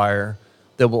humidifier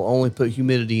that will only put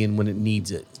humidity in when it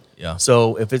needs it. Yeah.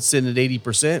 So if it's sitting at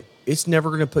 80%, it's never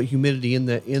going to put humidity in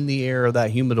the air of that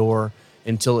humidor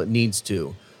until it needs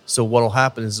to. So what'll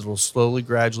happen is it'll slowly,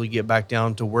 gradually get back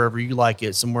down to wherever you like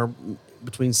it, somewhere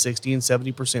between 60 and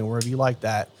 70%, wherever you like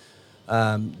that.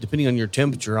 Depending on your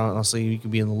temperature, honestly, you can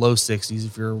be in the low 60s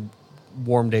if you're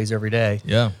warm days every day.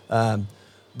 Yeah.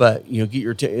 But get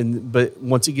your but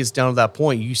once it gets down to that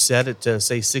point, you set it to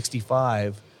say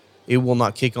 65. It will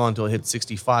not kick on until it hits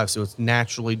 65. So it's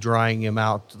naturally drying him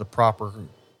out to the proper,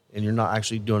 and you're not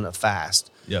actually doing it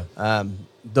fast. Yeah.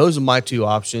 Those are my 2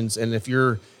 options. And if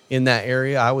you're in that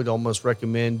area, I would almost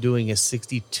recommend doing a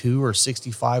 62 or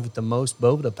 65 at the most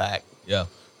Boveda pack. Yeah.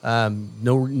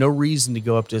 No reason to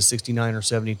go up to a 69 or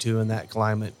 72 in that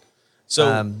climate.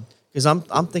 So, because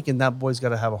I'm thinking that boy's got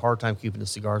to have a hard time keeping the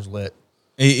cigars lit.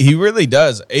 he really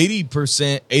does.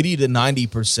 80%, 80 to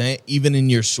 90%, even in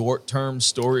your short-term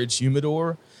storage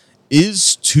humidor,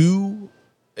 is too.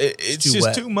 It's too just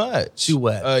wet. too much. Too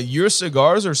wet. Your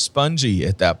cigars are spongy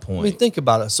at that point. I mean, think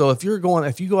about it. So if you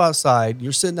go outside,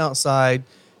 you're sitting outside,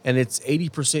 and it's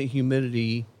 80%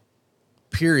 humidity,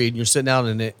 period. And you're sitting out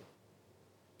in it,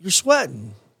 you're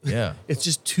sweating. Yeah. It's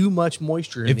just too much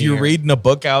moisture. If you're reading a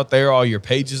book out there, all your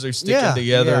pages are sticking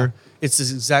together. Yeah. It's the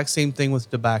exact same thing with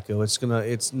tobacco.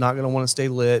 It's not gonna want to stay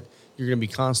lit. You're gonna be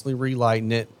constantly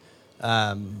relighting it.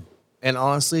 And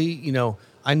honestly,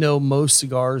 I know most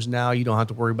cigars now you don't have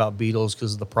to worry about beetles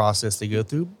because of the process they go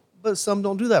through, but some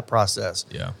don't do that process.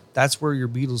 Yeah. That's where your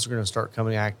beetles are going to start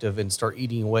coming active and start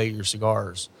eating away at your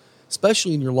cigars,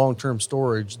 especially in your long-term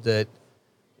storage. That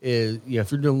is,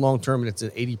 if you're doing long-term and it's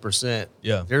at 80%,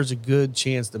 there's a good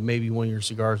chance that maybe one of your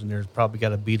cigars in there's probably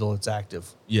got a beetle that's active.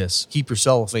 Yes. Keep your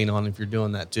cellophane on if you're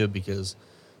doing that too, because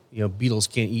beetles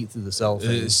can't eat through the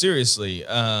cellophane. Seriously.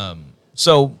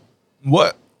 So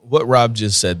what Rob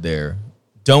just said there,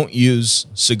 don't use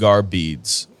cigar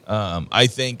beads. I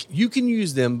think you can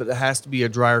use them, but it has to be a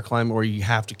drier climate where you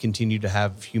have to continue to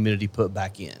have humidity put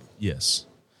back in. Yes.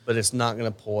 But it's not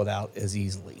going to pull it out as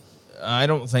easily. I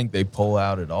don't think they pull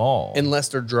out at all. Unless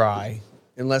they're dry.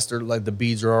 Unless they're like the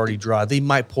beads are already dry. They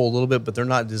might pull a little bit, but they're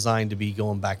not designed to be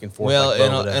going back and forth. Well,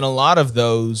 like and a lot of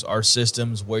those are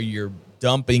systems where you're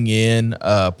dumping in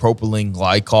propylene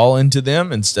glycol into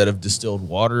them instead of distilled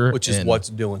water. Which is what's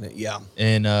doing it, yeah.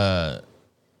 And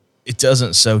it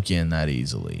doesn't soak in that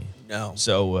easily. No.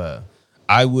 So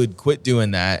I would quit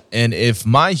doing that. And if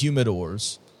my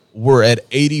humidors were at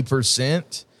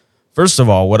 80%, first of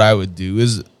all, what I would do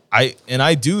is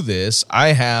I do this. I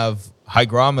have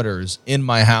hygrometers in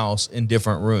my house in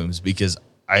different rooms because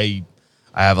I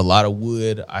have a lot of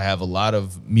wood. I have a lot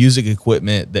of music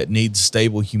equipment that needs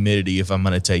stable humidity if I'm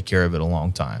going to take care of it a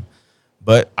long time.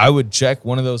 But I would check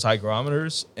one of those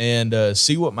hygrometers and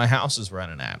see what my house is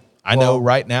running at. I know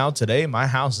right now, today, my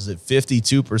house is at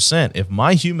 52%. If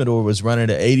my humidor was running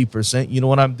at 80%, you know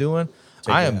what I'm doing?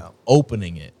 I am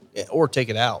opening it. Yeah, or take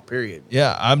it out, period.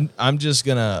 Yeah, I'm just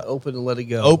going to open and let it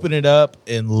go. Open it up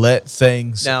and let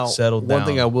things settle down. One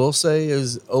thing I will say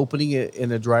is opening it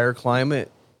in a drier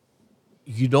climate,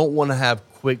 you don't want to have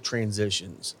quick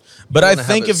transitions. But I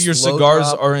think if your cigars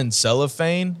are in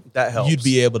cellophane, that helps. You'd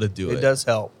be able to do it. It does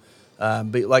help.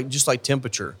 But just like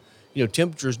temperature.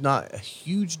 Temperature is not a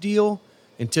huge deal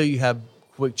until you have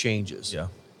quick changes. Yeah.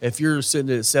 If you're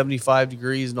sitting at 75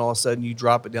 degrees and all of a sudden you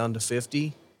drop it down to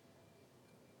 50,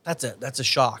 that's a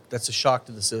shock. That's a shock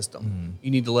to the system.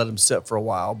 You need to let them sit for a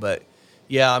while. But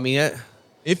yeah, I mean,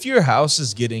 If your house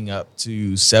is getting up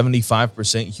to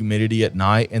 75% humidity at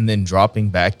night and then dropping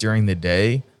back during the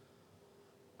day,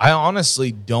 I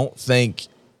honestly don't think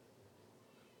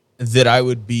that I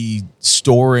would be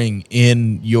storing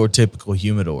in your typical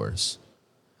humidors.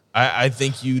 I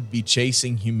think you'd be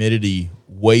chasing humidity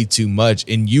way too much,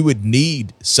 and you would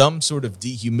need some sort of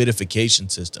dehumidification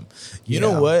system. You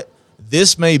know what?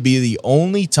 This may be the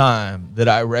only time that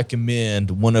I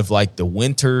recommend one of like the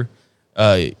winter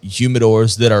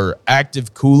humidors that are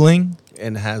active cooling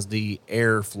and has the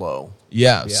airflow.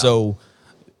 Yeah, so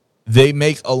they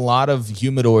make a lot of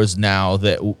humidors now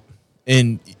that,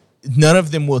 and none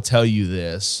of them will tell you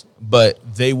this, but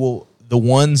they will. The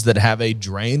ones that have a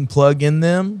drain plug in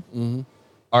them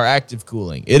are active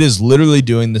cooling. It is literally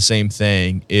doing the same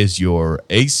thing as your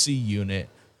AC unit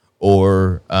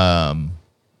or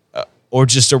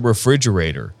just a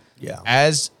refrigerator. Yeah.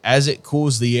 As it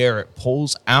cools the air, it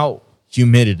pulls out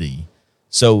humidity.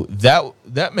 So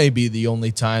that may be the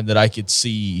only time that I could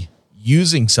see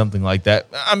using something like that.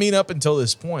 I mean, up until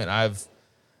this point, I've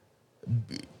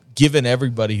given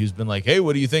everybody who's been like, hey,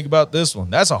 what do you think about this one?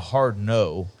 That's a hard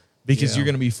no. Because you're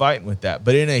going to be fighting with that.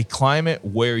 But in a climate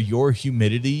where your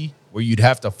humidity, where you'd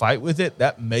have to fight with it,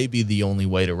 that may be the only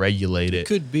way to regulate it.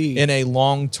 Could be. In a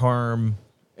long-term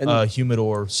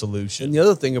humidor solution. And the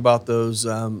other thing about those,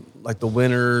 like the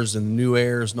Winters and New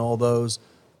Airs and all those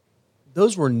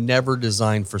were never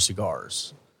designed for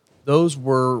cigars. Those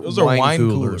are wine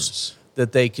coolers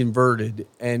that they converted.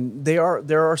 And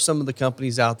there are some of the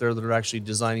companies out there that are actually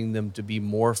designing them to be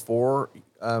more for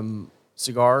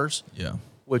cigars. Yeah.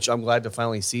 Which I'm glad to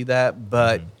finally see that.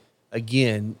 But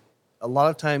again, a lot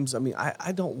of times, I mean,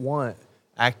 I don't want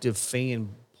active fan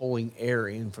pulling air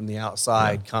in from the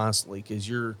outside constantly because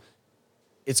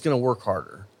it's going to work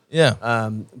harder. Yeah.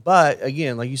 But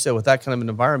again, like you said, with that kind of an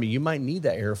environment, you might need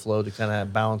that airflow to kind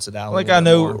of balance it out. Like I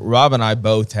know more. Rob and I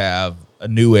both have a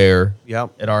New Air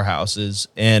at our houses,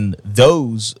 and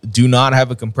those do not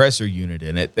have a compressor unit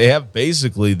in it. They have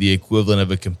basically the equivalent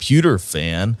of a computer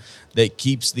fan that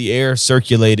keeps the air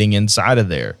circulating inside of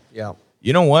there. Yeah.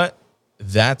 You know what?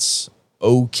 That's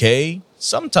okay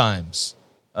sometimes.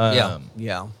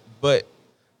 Yeah. But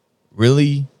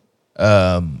really,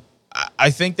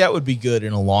 I think that would be good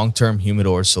in a long-term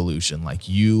humidor solution. Like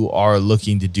you are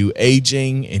looking to do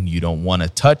aging and you don't want to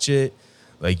touch it.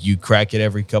 Like you crack it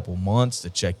every couple months to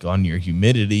check on your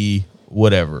humidity,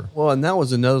 whatever. Well, and that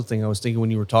was another thing I was thinking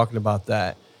when you were talking about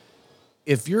that.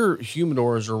 If your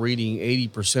humidors are reading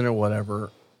 80% or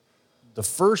whatever, the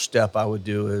first step I would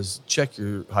do is check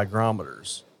your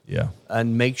hygrometers. Yeah.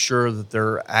 And make sure that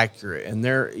they're accurate. And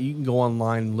you can go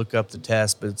online and look up the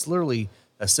test, but it's literally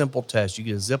a simple test. You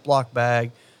get a Ziploc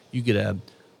bag, you get a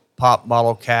pop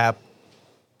bottle cap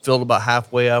filled about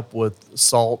halfway up with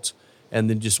salt, and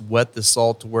then just wet the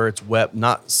salt to where it's wet,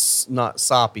 not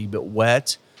soppy, but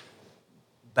wet.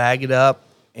 Bag it up,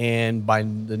 and by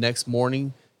the next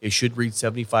morning, it should read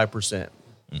 75%.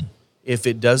 If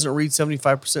it doesn't read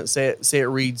 75%, say it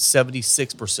reads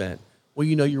 76%. Well,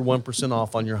 you know you're 1%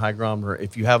 off on your hygrometer.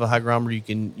 If you have a hygrometer you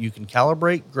can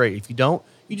calibrate, great. If you don't,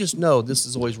 you just know this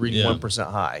is always reading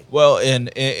 1% high. Well,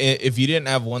 and if you didn't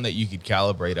have one that you could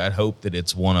calibrate, I'd hope that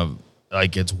it's one of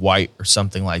like it's white or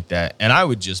something like that. And I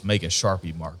would just make a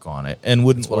Sharpie mark on it and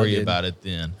wouldn't worry about it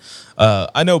then.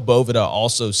 I know Bovida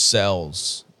also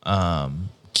sells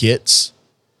kits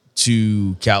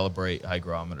to calibrate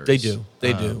hygrometers. They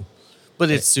do. But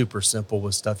it's super simple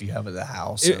with stuff you have at the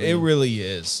house. It really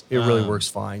is. It really works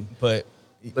fine. But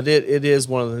it is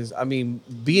one of the things. I mean,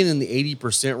 being in the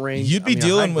 80% range, you'd be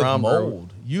dealing with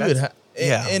mold. You would have,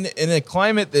 in a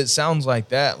climate that sounds like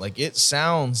that. Like it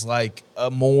sounds like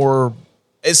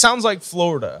it sounds like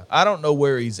Florida. I don't know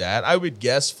where he's at. I would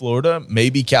guess Florida,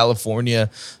 maybe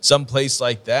California, someplace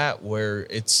like that where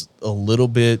it's a little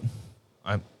bit.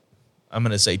 I'm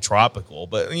going to say tropical,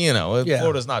 but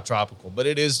Florida's not tropical, but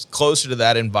it is closer to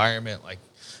that environment, like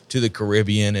to the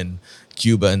Caribbean and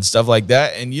Cuba and stuff like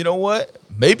that. And you know what?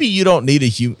 Maybe you don't need a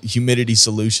humidity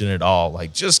solution at all.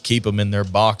 Like just keep them in their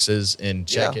boxes and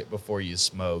check it before you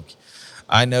smoke.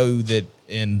 I know that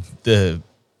in a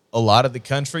lot of the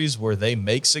countries where they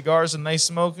make cigars and they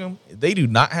smoke them, they do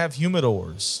not have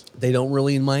humidors. They don't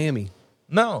really in Miami.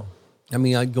 No. I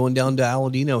mean, going down to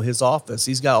Aladino, his office,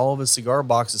 he's got all of his cigar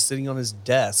boxes sitting on his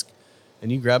desk,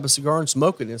 and you grab a cigar and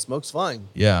smoke it, and it smokes fine.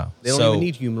 Yeah. They don't even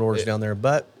need humidors down there,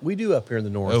 but we do up here in the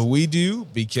north. We do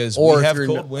because or we have if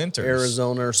you're cold winters.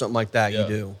 Arizona or something like that, you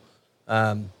do.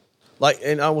 And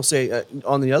I will say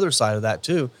on the other side of that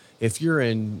too, if you're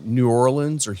in New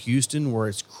Orleans or Houston where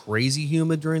it's crazy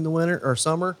humid during the winter or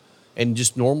summer and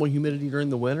just normal humidity during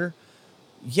the winter,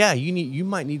 yeah, you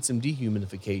might need some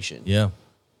dehumidification. Yeah.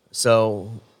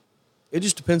 So it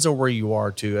just depends on where you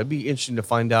are too. It'd be interesting to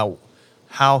find out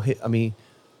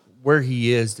where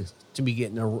he is to be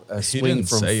getting a swing didn't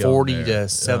from say on 40 there. to Yeah.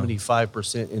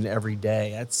 75% in every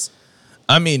day. That's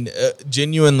I mean,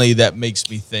 genuinely, that makes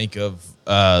me think of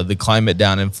the climate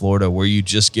down in Florida where you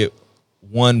just get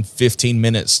one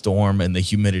 15-minute storm and the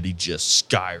humidity just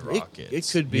skyrockets.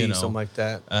 it could be something like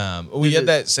that. We had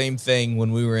that same thing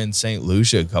when we were in St.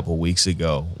 Lucia a couple weeks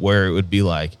ago where it would be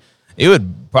like, it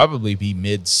would probably be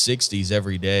mid-60s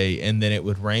every day, and then it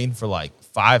would rain for like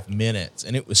 5 minutes,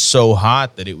 and it was so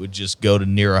hot that it would just go to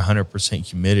near 100%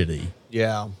 humidity.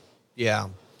 Yeah.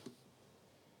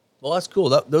 Well, that's cool.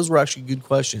 Those were actually good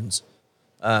questions.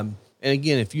 And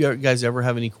again, if you guys ever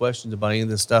have any questions about any of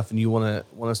this stuff and you want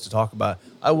us to talk about it,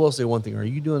 I will say one thing. Are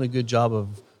you doing a good job of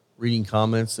reading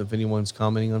comments if anyone's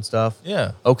commenting on stuff?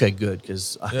 Yeah. Okay, good,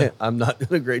 because Yeah. I'm not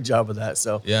doing a great job of that.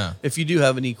 So Yeah. if you do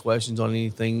have any questions on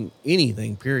anything,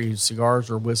 period,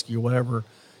 cigars or whiskey or whatever,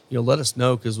 let us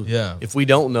know, because Yeah. if we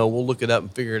don't know, we'll look it up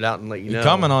and figure it out and let you know.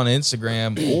 Comment on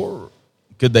Instagram, or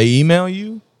could they email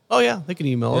you? Oh, yeah, they can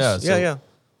email us. Yeah, so- Yeah.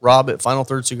 Rob at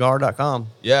finalthirdcigar.com.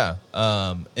 Yeah.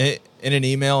 In an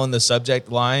email in the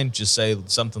subject line, just say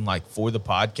something like "for the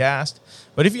podcast."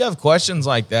 But if you have questions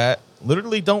like that,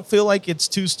 literally don't feel like it's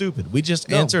too stupid. We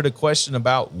just answered a question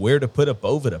about where to put a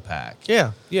Bovida pack.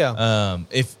 Yeah.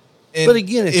 But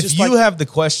again, it's if just you like- have the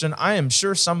question, I am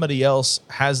sure somebody else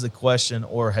has the question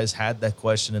or has had that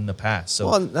question in the past. So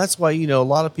Well, and that's why, a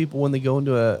lot of people, when they go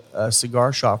into a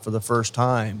cigar shop for the first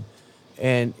time,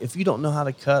 and if you don't know how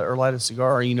to cut or light a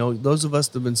cigar, those of us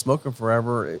that have been smoking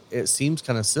forever, it seems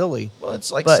kind of silly. well,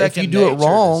 it's like But if second you do it nature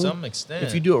wrong, to some extent.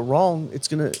 if you do it wrong, it's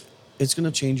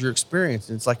gonna change your experience.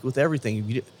 And it's like with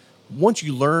everything. Once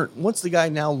the guy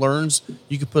now learns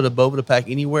you can put a Bovida pack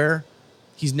anywhere,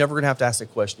 he's never gonna have to ask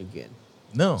that question again.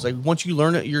 no, It's like once you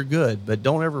learn it, you're good. But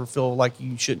don't ever feel like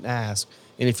you shouldn't ask.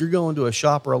 And if you're going to a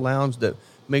shop or a lounge that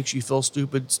makes you feel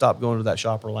stupid, stop going to that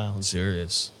shop or lounge.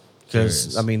 serious.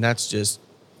 Because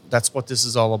that's what this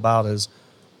is all about, is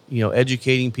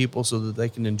educating people so that they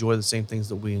can enjoy the same things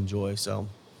that we enjoy. So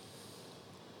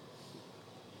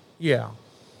yeah.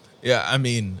 Yeah, I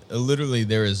mean, literally,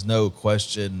 there is no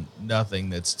question, nothing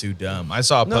that's too dumb. I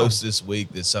saw a post this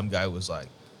week that some guy was like,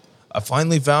 I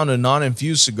finally found a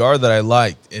non-infused cigar that I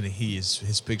liked, and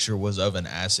his picture was of an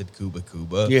acid Cuba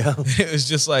Cuba. Yeah. It was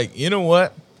just like, you know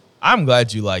what? I'm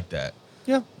glad you like that.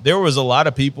 Yeah. There was a lot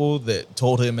of people that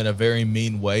told him in a very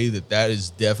mean way that is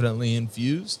definitely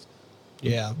infused.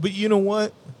 Yeah. But you know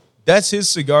what? That's his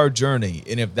cigar journey,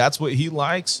 and if that's what he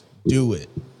likes, do it.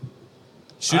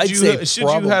 Should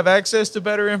you have access to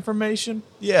better information?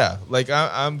 Yeah. Like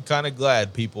I'm kind of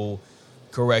glad people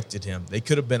corrected him. They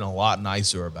could have been a lot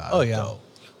nicer about it. Though.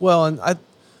 Well, and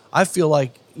I feel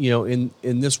like, in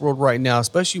this world right now,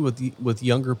 especially with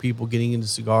younger people getting into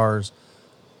cigars,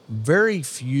 very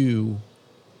few,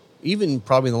 even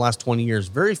probably in the last 20 years,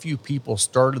 very few people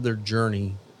started their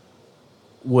journey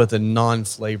with a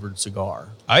non-flavored cigar.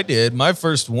 I did. My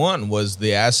first one was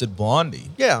the Acid Blondie.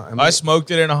 Yeah. I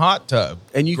smoked it in a hot tub.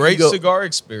 And you Great can go, cigar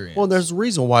experience. Well, there's a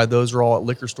reason why those are all at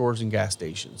liquor stores and gas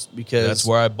stations, because that's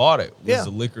where I bought it. Was Yeah. the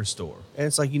liquor store. and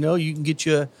it's like, you can get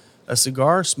you a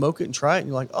cigar, smoke it and try it, and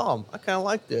you're like, oh, I kind of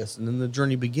like this. And then the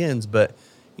journey begins. But,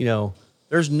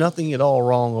 there's nothing at all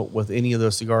wrong with any of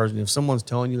those cigars. And if someone's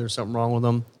telling you there's something wrong with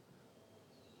them,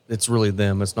 it's really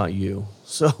them. It's not you.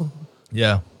 So,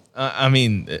 Yeah. I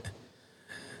mean,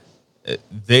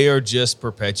 they are just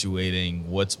perpetuating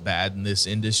what's bad in this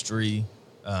industry.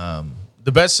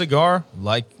 The best cigar,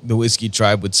 like the Whiskey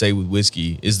Tribe would say with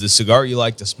whiskey, is the cigar you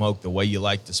like to smoke the way you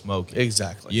like to smoke it.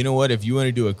 exactly. You know what? If you want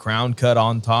to do a crown cut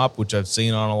on top, which I've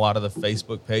seen on a lot of the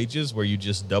Facebook pages where you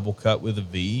just double cut with a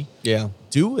V, Yeah.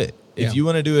 do it. Yeah. If you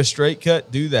want to do a straight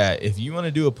cut, do that. If you want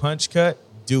to do a punch cut,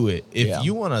 do it. If Yeah.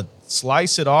 you want to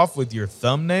slice it off with your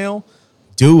thumbnail,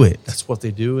 do it. That's what they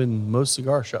do in most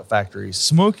cigar shop factories.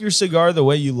 Smoke your cigar the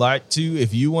way you like to.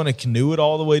 If you want to canoe it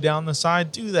all the way down the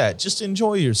side, do that. Just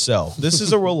enjoy yourself. This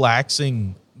is a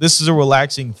relaxing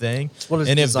thing. what it's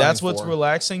And if designed that's what's for.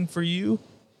 relaxing for you,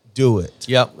 do it.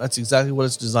 Yep, that's exactly what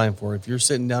it's designed for. If you're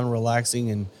sitting down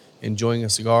relaxing and enjoying a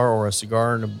cigar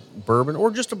and a bourbon, or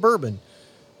just a bourbon,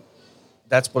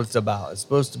 that's what it's about. It's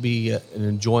supposed to be an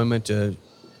enjoyment to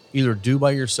either do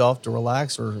by yourself to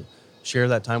relax or share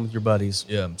that time with your buddies.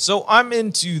 Yeah. So I'm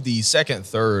into the second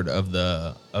third of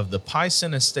the Pie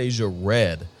Synestesia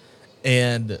Red,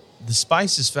 and the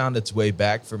spice has found its way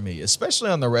back for me,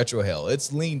 especially on the retrohale.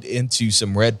 It's leaned into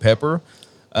some red pepper.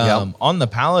 Yep. On the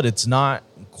palate, it's not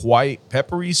quite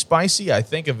peppery spicy. I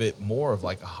think of it more of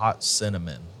like a hot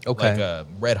cinnamon, Okay. like a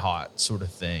red hot sort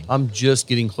of thing. I'm just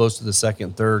getting close to the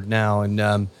second, third now,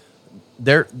 and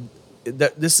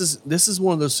this is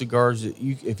one of those cigars that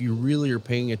if you really are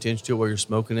paying attention to it while you're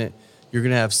smoking it, you're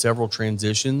gonna have several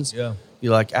transitions. Yeah.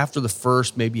 You like after the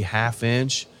first maybe half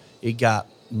inch, it got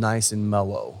nice and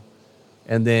mellow,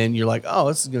 and then you're like, oh,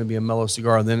 this is gonna be a mellow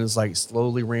cigar. And then it's like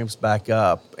slowly ramps back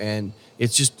up, and it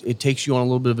takes you on a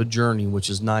little bit of a journey, which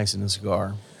is nice in a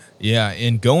cigar. Yeah,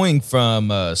 and going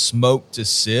from smoke to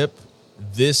sip,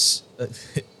 this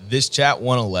this Chat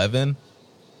 111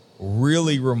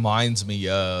 really reminds me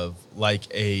of like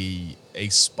a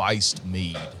spiced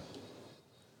mead.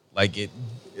 Like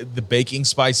the baking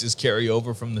spices carry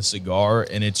over from the cigar,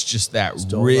 and it's just that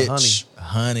Still rich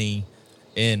honey,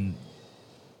 and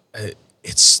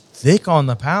it's thick on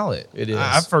the palate. It is.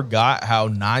 I forgot how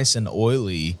nice and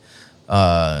oily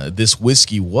this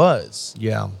whiskey was.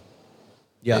 Yeah.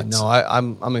 It's- No,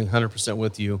 I'm 100%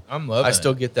 with you. I'm loving I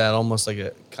still it. get that almost like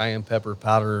a cayenne pepper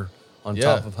powder on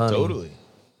top of honey. Totally.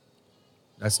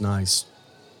 That's nice.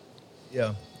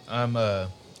 Yeah,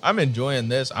 I'm enjoying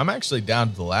this. I'm actually down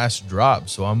to the last drop,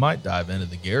 so I might dive into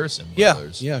the Garrison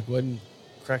Brothers. Yeah. Go ahead and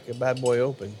crack a bad boy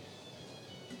open.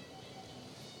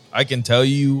 I can tell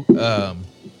you,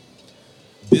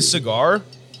 this cigar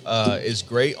is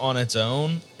great on its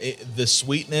own. The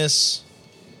sweetness,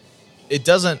 it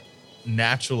doesn't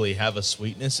naturally have a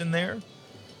sweetness in there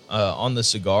on the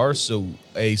cigar, so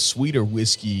a sweeter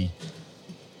whiskey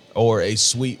or a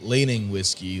sweet leaning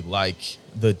whiskey like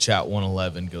the Chat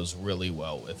 111 goes really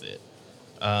well with it.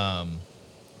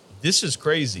 This is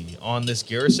crazy. On this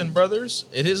Garrison Brothers,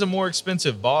 it is a more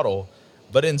expensive bottle,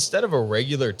 but instead of a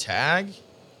regular tag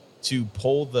to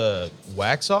pull the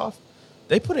wax off,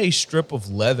 they put a strip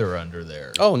of leather under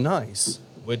there. Oh, nice.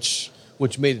 Which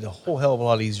made it a whole hell of a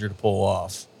lot easier to pull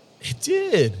off. it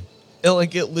did. It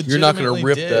legitimately You're not going to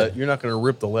rip did. you're not going to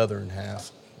rip the leather in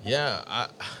half. Yeah,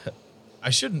 I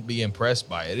shouldn't be impressed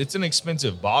by it. It's an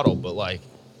expensive bottle, but like,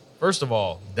 first of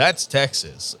all, that's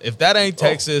Texas. If that ain't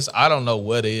Texas, I don't know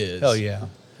what is. Hell yeah.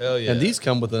 Hell yeah. And these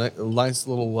come with a nice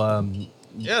little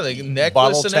they necklace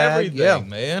bottle and tag, everything,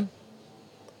 yeah.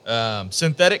 man.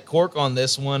 Synthetic cork on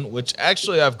this one, which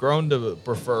actually I've grown to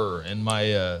prefer in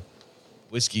my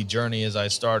whiskey journey as I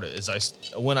started.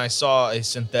 When I saw a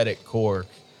synthetic cork,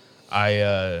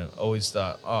 I always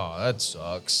thought, oh, that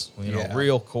sucks. Yeah.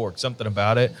 Real cork, something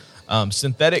about it.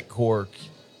 Synthetic cork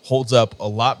holds up a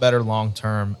lot better long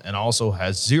term and also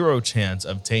has zero chance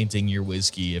of tainting your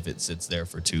whiskey if it sits there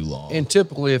for too long. and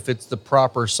typically if it's the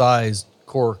proper size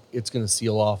cork, it's going to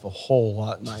seal off a whole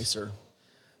lot nicer.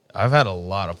 I've had a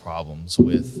lot of problems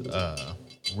with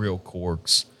real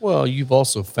corks. Well, you've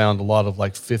also found a lot of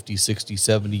like 50, 60,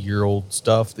 70-year-old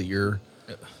stuff that you're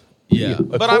Yeah, a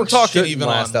but I'm cork talking shouldn't even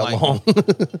last on that like, long.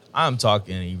 I'm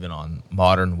talking even on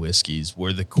modern whiskeys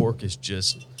where the cork is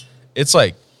just, it's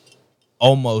like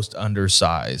almost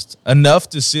undersized, enough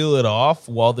to seal it off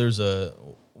while there's a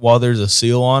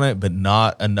seal on it, but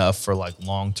not enough for like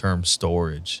long-term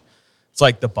storage. It's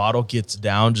like the bottle gets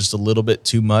down just a little bit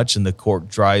too much and the cork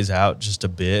dries out just a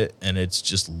bit and it's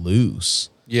just loose.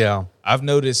 Yeah. I've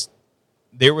noticed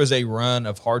there was a run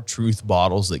of Hard Truth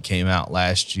bottles that came out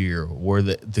last year where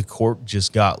the cork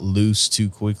just got loose too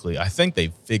quickly. I think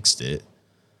they fixed it,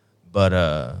 but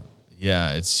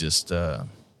yeah, it's just I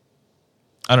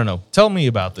don't know. Tell me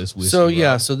about this whiskey. So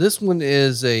yeah, Rob. so this one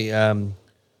is a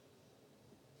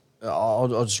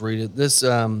I'll just read it. This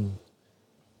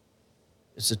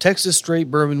it's a Texas straight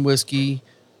bourbon whiskey,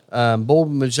 bold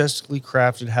and majestically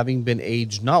crafted, having been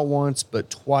aged not once but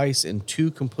twice in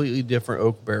two completely different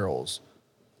oak barrels.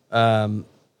 So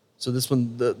this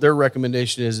one, their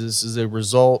recommendation is this is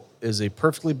a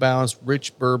perfectly balanced,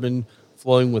 rich bourbon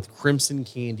flowing with crimson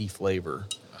candy flavor.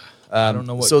 I don't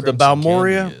know what. So the Crimson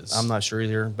Balmoria, Candy is. I'm not sure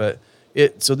either, but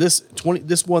this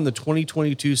won the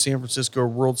 2022 San Francisco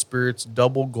World Spirits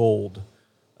Double Gold,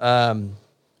 and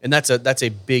that's a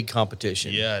big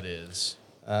competition. Yeah, it is.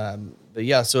 But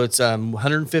yeah, so it's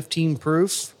 115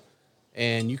 proof,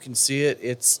 and you can see it.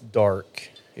 It's dark.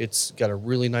 It's got a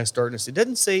really nice darkness. It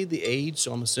doesn't say the age,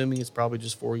 so I'm assuming it's probably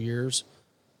just 4 years.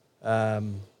 But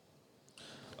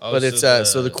it's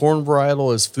so the corn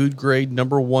varietal is food grade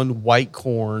 #1 white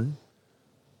corn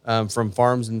from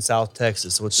farms in South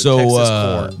Texas. So it's a Texas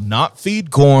corn. Not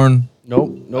feed corn.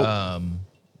 Nope.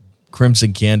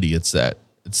 Crimson Candy. It's that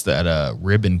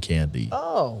ribbon candy.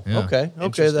 Oh, Yeah, okay.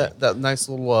 interesting. That nice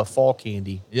little fall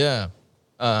candy. Yeah.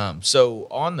 So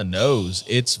on the nose,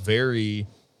 it's very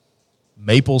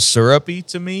maple syrupy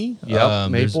to me. Yep,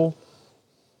 maple.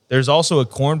 There's also a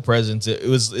corn presence.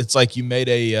 It's like you made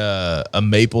a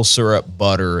maple syrup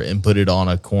butter and put it on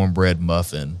a cornbread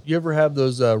muffin. You ever have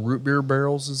those root beer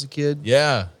barrels as a kid?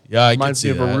 Yeah, I can Reminds see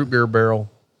me of that. a root beer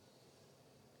barrel.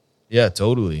 Yeah,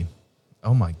 totally.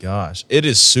 Oh my gosh, it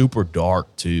is super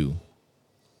dark too.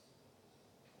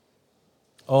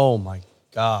 Oh my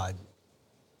God.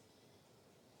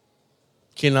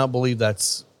 Cannot believe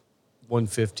that's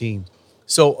 115.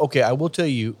 So, okay, I will tell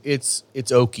you, it's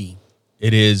oaky.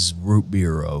 It is root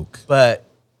beer oak. But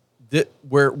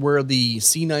where the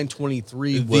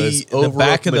C923 was The over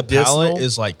back of the medicinal, palate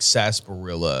is like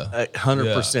sarsaparilla.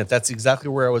 100%. Yeah. That's exactly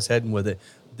where I was heading with it.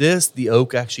 The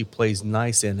oak actually plays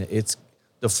nice in it.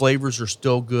 The flavors are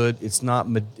still good. It's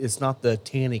not the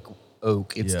tannic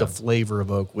oak. It's the flavor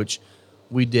of oak, which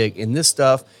we dig. And this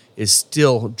stuff is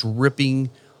still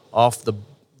dripping off the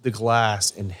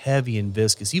glass and heavy and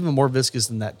viscous, even more viscous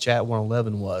than that Chat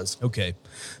 111 was. Okay.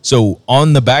 So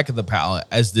on the back of the palate,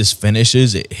 as this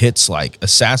finishes, it hits like a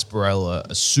sarsaparilla,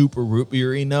 a super root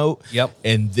beery note. Yep.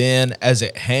 And then as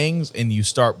it hangs and you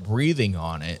start breathing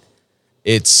on it,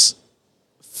 it's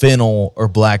fennel or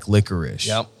black licorice.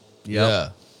 Yep. Yeah.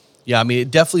 Yeah, I mean,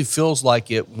 it definitely feels like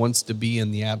it wants to be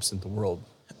in the absinthe world.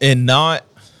 And not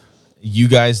you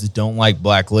guys that don't like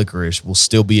black licorice will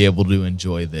still be able to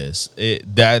enjoy this.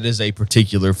 That is a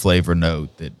particular flavor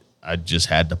note that I just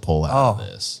had to pull out of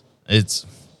this.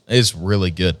 It's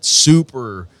really good.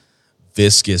 Super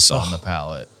viscous on the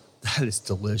palate. That is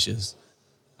delicious.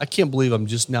 I can't believe I'm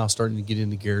just now starting to get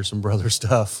into Garrison Brothers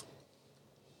stuff.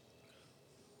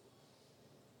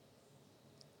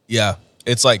 Yeah.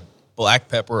 It's like black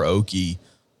pepper oaky,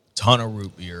 ton of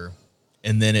root beer,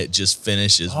 and then it just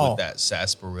finishes with that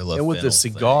sarsaparilla. And with the fennel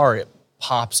cigar, it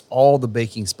pops all the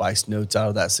baking spice notes out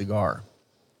of that cigar.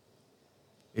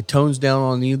 It tones down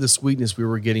on any of the sweetness we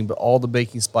were getting, but all the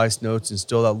baking spice notes and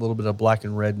still that little bit of black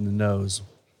and red in the nose.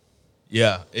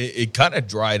 Yeah, it kind of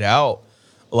dried out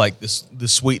like the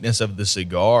sweetness of the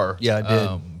cigar. Yeah, it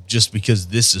did. Just because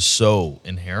this is so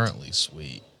inherently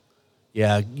sweet.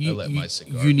 Yeah, I let my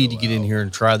cigar you need go to get in out. here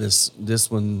and try this.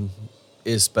 This one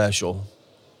is special.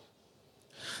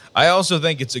 I also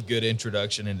think it's a good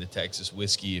introduction into Texas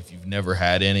whiskey if you've never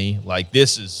had any. Like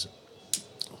this is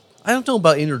I don't know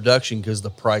about introduction because the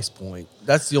price point.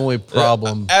 That's the only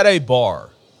problem. at a bar.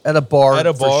 At a bar, At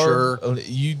a for bar, sure.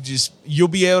 you'll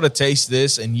be able to taste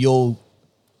this, and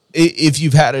if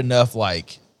you've had enough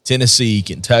like Tennessee,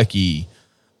 Kentucky,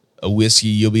 a whiskey,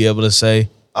 you'll be able to say,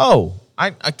 "Oh, I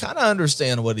kind of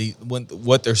understand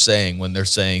what they're saying when they're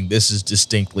saying this is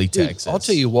distinctly Dude, Texas." I'll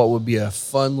tell you what would be a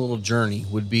fun little journey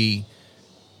would be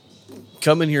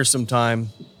come in here sometime,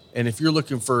 and if you're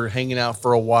looking for hanging out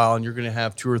for a while and you're going to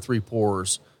have 2 or 3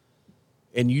 pours,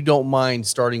 and you don't mind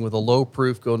starting with a low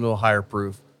proof, going to a higher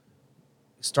proof,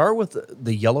 start with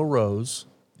the Yellow Rose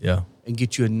Yeah, and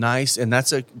get you a nice, and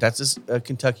that's a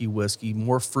Kentucky whiskey,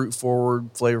 more fruit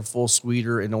forward, flavorful,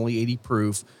 sweeter, and only 80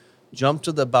 proof. Jump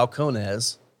to the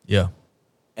Balcones, yeah,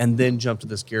 and then jump to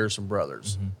this Garrison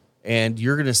Brothers. Mm-hmm. And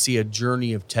you're going to see a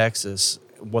journey of Texas,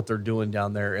 what they're doing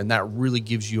down there, and that really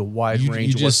gives you a wide You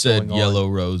range of just what's said going Yellow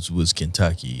on. Rose was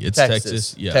Kentucky. It's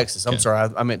Texas. Yeah, Texas. I'm okay.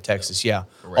 sorry, I meant Texas. Yeah,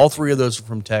 Correct. all 3 of those are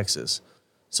from Texas.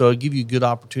 So it'll give you a good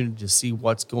opportunity to see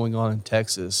what's going on in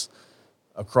Texas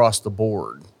across the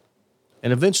board.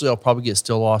 And eventually, I'll probably get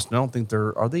Still Austin. I don't think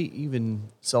are they even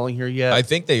selling here yet? I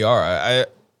think they are. I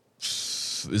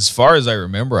as far as I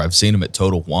remember, I've seen them at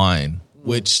Total Wine,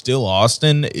 which Still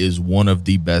Austin is one of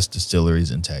the best distilleries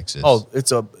in Texas. Oh,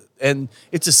 it's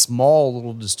a small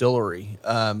little distillery.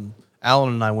 Alan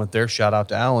and I went there. Shout out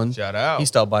to Alan. Shout out. He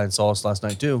stopped by and saw us last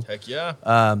night too. Heck yeah.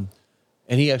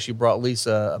 And he actually brought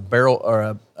Lisa a barrel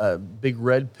or a big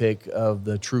red pick of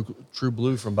the True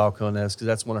Blue from Balcones because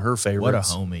that's one of her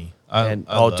favorites. What a homie. I Dude,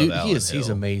 love he's Alan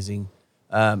Hill. amazing.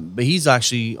 But he's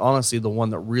actually honestly the one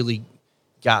that really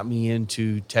got me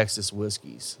into Texas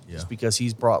whiskeys. Yeah. Just because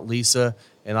he's brought Lisa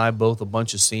and I both a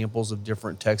bunch of samples of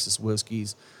different Texas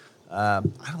whiskeys. I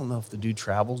don't know if the dude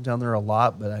travels down there a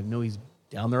lot, but I know he's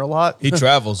down there a lot. He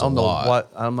travels I don't a lot. know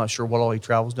what I'm not sure what all he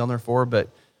travels down there for, but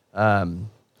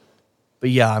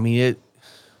yeah, I mean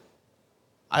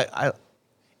I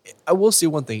will say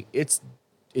one thing. It's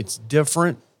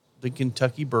different than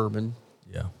Kentucky bourbon.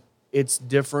 Yeah. It's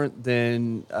different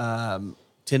than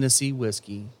Tennessee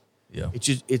whiskey. Yeah. It's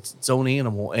just it's its own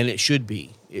animal, and it should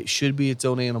be. It should be its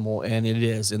own animal, and it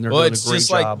is. And they're Well, doing it's a great just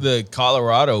job. like the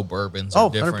Colorado bourbons are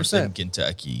different 100%. than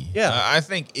Kentucky. Yeah. I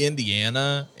think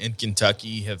Indiana and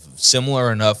Kentucky have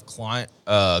similar enough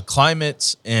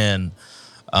climates and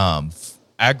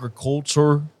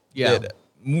agriculture Yeah. that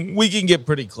we can get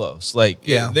pretty close. Like,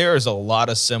 Yeah. there's a lot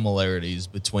of similarities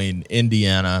between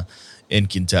Indiana and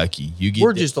Kentucky.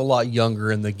 We're just a lot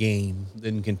younger in the game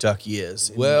than Kentucky is.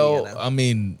 In well, Indiana. I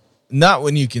mean, not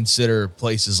when you consider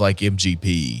places like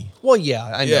MGP. Well, yeah,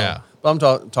 I know. Yeah. But I'm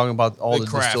talking about all the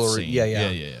craft distillery. scene.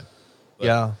 Yeah.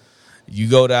 But you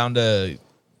go down to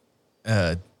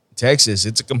Texas,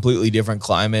 it's a completely different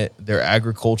climate. Their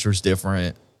agriculture's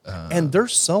different. And they're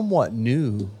somewhat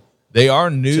new They are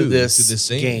new to to this the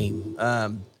scene.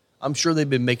 game. I'm sure they've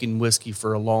been making whiskey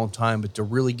for a long time, but to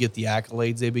really get the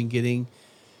accolades they've been getting,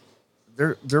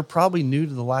 they're probably new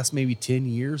to the last maybe 10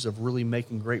 years of really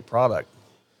making great product.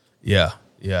 Yeah.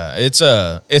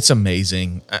 It's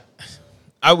amazing.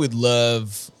 I would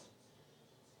love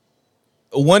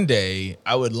one day.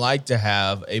 I would like to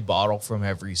have a bottle from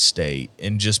every state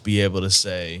and just be able to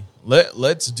say,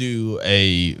 let's do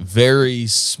a very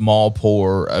small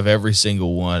pour of every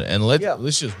single one, and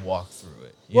let's just walk through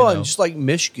it. you know? And just like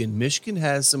Michigan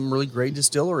has some really great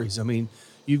distilleries. I mean,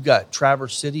 you've got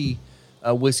Traverse City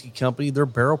Whiskey Company. Their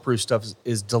barrel proof stuff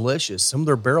is delicious. Some of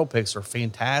their barrel picks are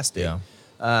fantastic.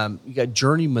 Yeah. You got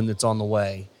Journeyman that's on the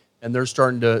way, and they're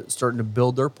starting to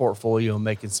build their portfolio and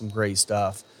making some great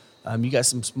stuff. You got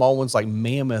some small ones like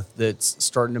Mammoth that's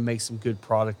starting to make some good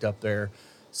product up there.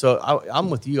 So I'm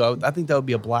with you. I think that would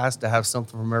be a blast to have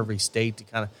something from every state to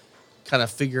kind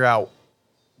of figure out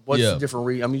what's the different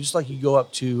region. I mean, just like you go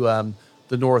up to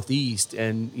the Northeast,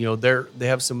 and they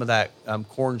have some of that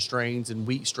corn strains and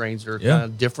wheat strains that are kind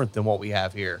of different than what we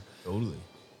have here. Totally.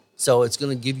 So it's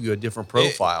going to give you a different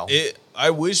profile. I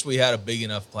wish we had a big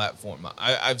enough platform.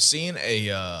 I've seen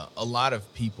a lot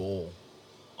of people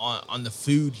on the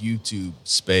food YouTube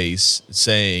space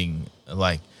saying,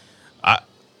 like,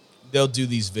 they'll do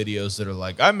these videos that are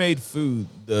like, I made food,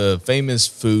 the famous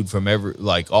food from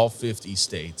all 50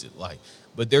 states.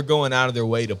 But they're going out of their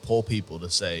way to pull people to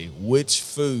say which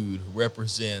food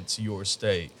represents your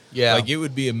state. Yeah. Like, it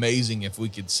would be amazing if we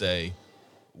could say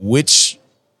which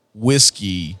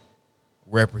whiskey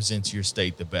represents your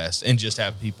state the best, and just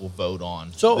have people vote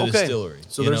on the distillery.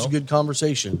 So there's a good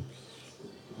conversation.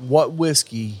 What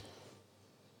whiskey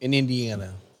in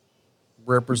Indiana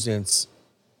represents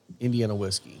Indiana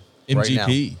whiskey? MGP.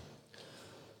 Right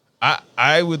now?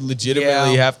 I would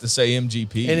legitimately have to say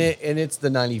MGP. And it's the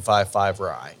 95.5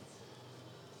 rye.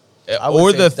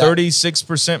 Or the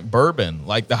 36% bourbon.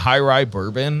 Like, the high rye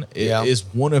bourbon is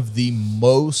one of the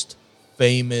most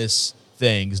famous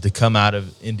things to come out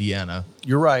of Indiana.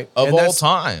 You're right. Of all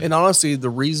time. And honestly, the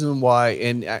reason why,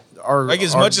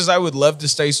 as much as I would love to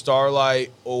stay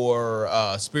Starlight or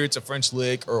Spirits of French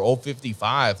Lick or Old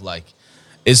 55, like,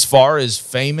 as far as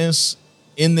famous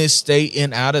in this state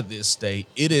and out of this state,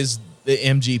 it is the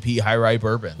MGP high rye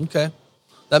bourbon. Okay,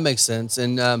 that makes sense.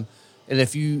 And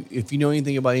if you know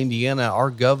anything about Indiana,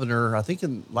 our governor, I think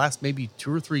in the last maybe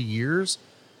 2 or 3 years,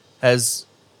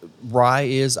 rye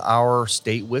is our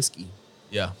state whiskey.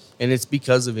 Yeah, and it's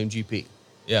because of MGP.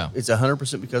 Yeah, it's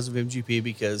 100% because of MGP.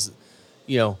 Because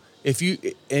if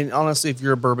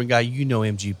you're a bourbon guy,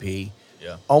 MGP.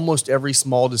 Yeah, almost every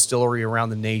small distillery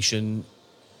around the nation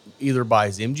either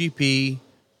buys MGP,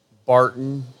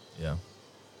 Barton. Yeah.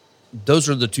 Those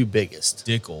are the two biggest.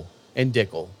 Dickel.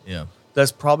 Yeah.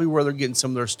 That's probably where they're getting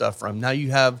some of their stuff from. Now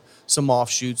you have some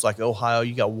offshoots like Ohio.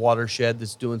 You got Watershed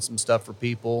that's doing some stuff for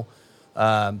people.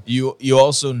 You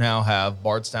also now have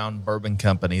Bardstown Bourbon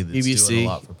Company that's BBC. doing a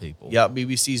lot for people. Yeah,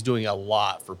 BBC's doing a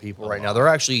lot for people right now. They're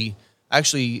actually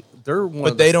they're one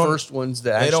but of the first ones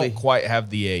that they don't quite have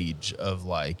the age of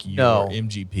like your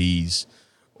MGPs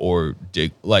or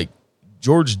like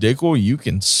George Dickel. You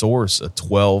can source a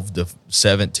 12 to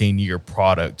 17 year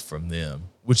product from them,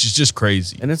 which is just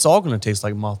crazy. And it's all going to taste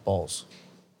like mothballs.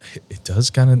 It does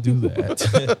kind of do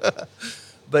that.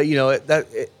 But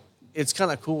it's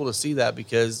kind of cool to see that,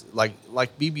 because like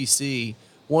BBC,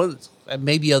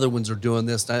 maybe other ones are doing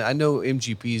this. I know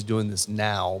MGP is doing this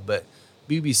now, but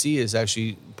BBC is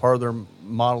actually part of their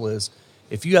model is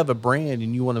if you have a brand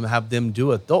and you want to have them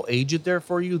do it, they'll age it there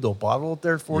for you, they'll bottle it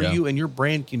there for you, and your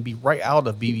brand can be right out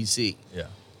of BBC. Yeah.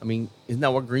 I mean, isn't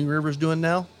that what Green River's doing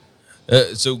now?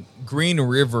 So Green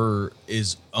River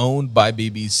is owned by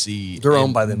BBC. They're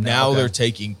owned by them now. Now they're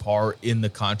taking part in the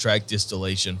contract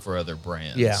distillation for other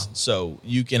brands. Yeah. So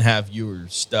you can have your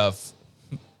stuff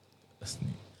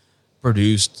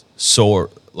produced,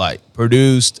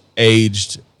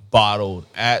 aged, bottled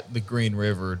at the Green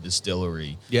River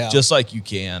distillery. Yeah. Just like you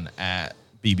can at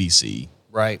BBC.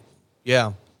 Right.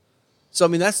 Yeah. So I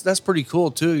mean that's pretty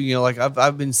cool too. Like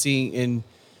I've been seeing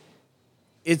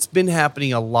it's been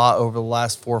happening a lot over the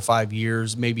last 4 or 5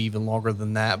 years, maybe even longer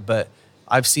than that. But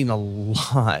I've seen a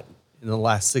lot in the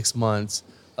last 6 months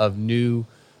of new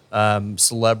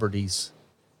celebrities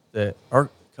that are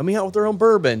coming out with their own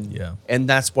bourbon. Yeah. And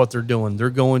that's what they're doing. They're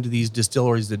going to these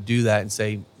distilleries that do that and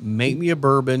say, make me a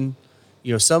bourbon.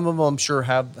 You know, some of them I'm sure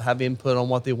have input on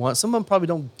what they want. Some of them probably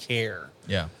don't care.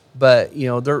 Yeah. But, you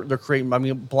know, they're creating, I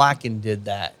mean, Blacken did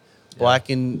that.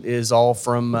 Blacken is all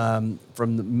from the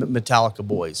Metallica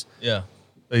boys. Yeah.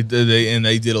 They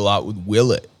did a lot with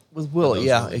Willet. With Willet,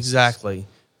 yeah, releases. exactly.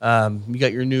 You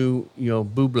got your new,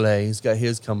 Buble. He's got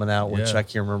his coming out, which Yeah. I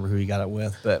can't remember who he got it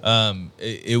with, but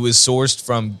It was sourced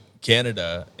from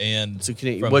Canada and it's a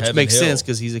Canadian, from which Heaven makes Hill. sense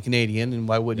because he's a Canadian, and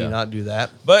why wouldn't he not do that?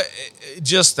 But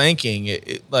just thinking,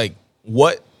 like,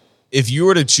 what if you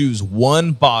were to choose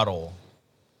one bottle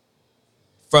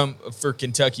for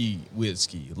Kentucky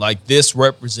whiskey? Like, this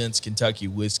represents Kentucky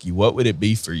whiskey. What would it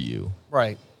be for you?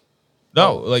 Right.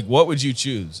 No, like, what would you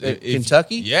choose?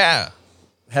 Kentucky? Yeah.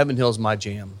 Heaven Hill's my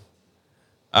jam.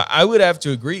 I would have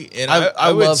to agree. And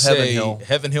I would love say Heaven Hill.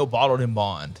 Heaven Hill bottled in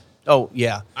bond. Oh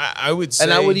yeah, I would say,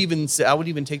 and I would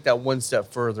even take that one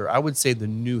step further. I would say the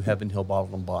new Heaven Hill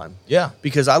Bottled and Bond. yeah.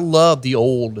 Because I love the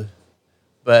old,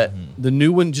 but the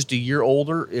new one, just a year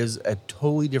older, is a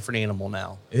totally different animal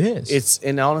now. It is.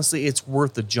 And honestly, it's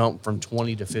worth the jump from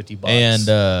 $20 to $50.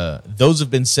 And those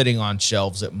have been sitting on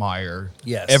shelves at Meijer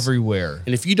Yes. everywhere.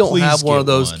 And if you don't Please have one get of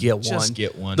those, one. get one. Just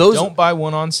get one. Those- Don't buy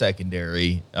one on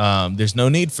secondary. There's no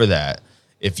need for that.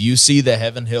 If you see the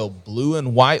Heaven Hill blue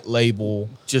and white label,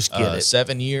 Just get it.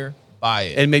 7-year, buy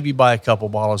it. and maybe buy a couple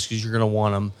bottles because you're going to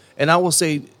want them. And I will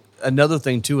say another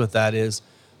thing too with that is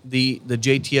the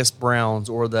JTS Browns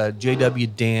or the JW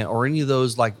Dan or any of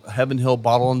those like Heaven Hill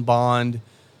Bottle and Bond,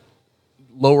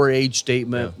 lower age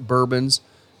statement bourbons,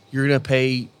 you're going to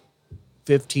pay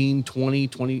 15,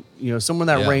 20, somewhere in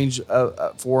that Yeah. range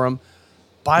for them.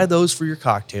 Buy those for your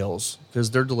cocktails because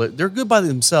they're good by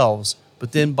themselves.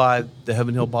 But then buy the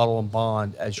Heaven Hill Bottle and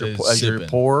Bond as your Sipping.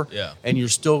 pour, Yeah. and you're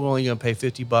still only going to pay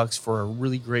 $50 for a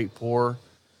really great pour.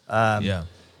 Yeah.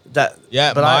 But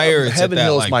Meijer, it's Heaven at that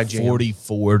Hill's like my jam.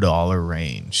 $44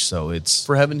 range. So it's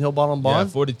For Heaven Hill Bottle and yeah,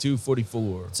 Bond, 42,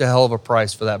 44. it's a hell of a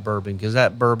price for that bourbon because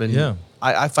that bourbon, Yeah.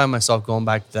 I find myself going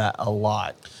back to that a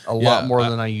lot more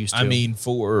than I used to. I mean,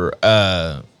 for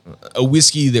a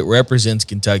whiskey that represents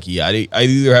Kentucky, I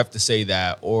either have to say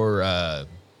that or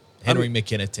Henry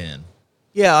McKenna 10.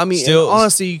 yeah, I mean, Still- and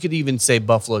honestly, you could even say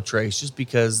Buffalo Trace just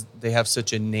because they have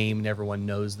such a name and everyone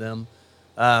knows them.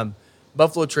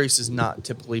 Buffalo Trace is not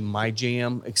typically my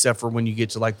jam, except for when you get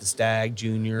to like the Stag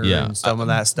Junior and some of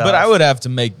that stuff. But I would have to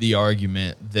make the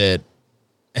argument that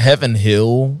Heaven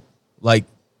Hill, like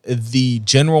the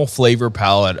general flavor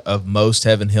palette of most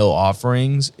Heaven Hill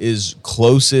offerings, is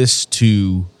closest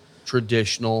to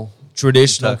traditional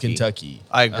Kentucky.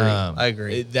 I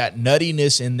agree. That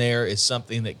nuttiness in there is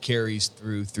something that carries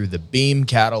through the Beam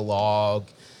catalog.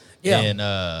 Yeah.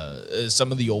 And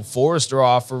some of the old Forester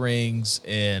offerings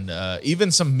and even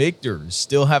some Mictors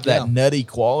still have that nutty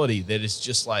quality that is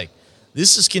just like,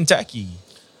 this is Kentucky.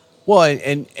 Well,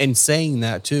 and saying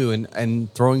that too,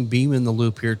 and throwing Beam in the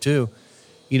loop here too,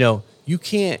 you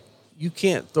can't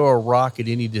throw a rock at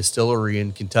any distillery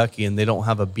in Kentucky and they don't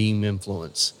have a Beam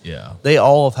influence. Yeah. They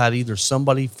all have had either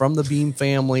somebody from the Beam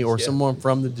family or someone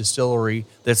from the distillery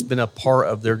that's been a part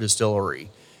of their distillery.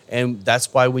 And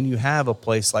that's why when you have a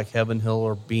place like Heaven Hill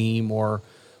or Beam or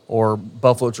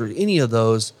Buffalo Trace, any of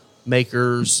those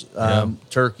makers,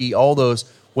 Turkey, all those,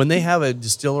 when they have a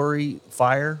distillery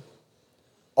fire,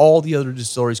 all the other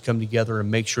distilleries come together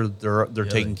and make sure that they're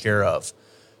taken care of.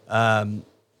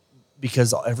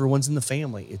 Because everyone's in the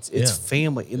family. It's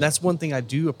family. And that's one thing I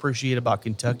do appreciate about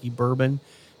Kentucky bourbon.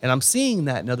 And I'm seeing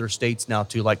that in other states now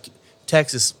too, like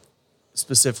Texas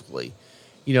specifically.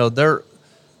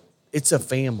 It's a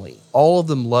family. All of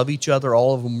them love each other.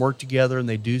 All of them work together and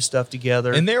they do stuff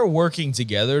together. And they're working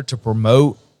together to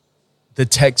promote the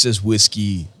Texas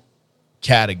whiskey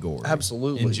category.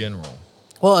 Absolutely. In general.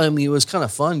 Well, I mean, it was kind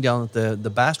of fun down at the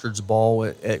Bastards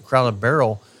Ball at Crowded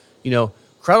Barrel.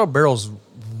 Crowded Barrel's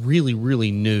really,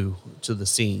 really new to the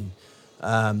scene.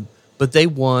 But they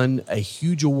won a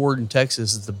huge award in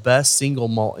Texas as the best single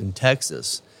malt in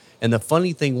Texas. And the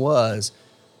funny thing was,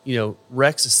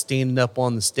 Rex is standing up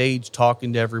on the stage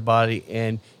talking to everybody,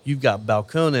 and you've got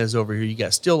Balcones over here, you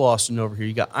got Still Austin over here,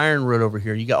 you got Iron Road over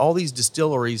here, you got all these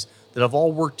distilleries that have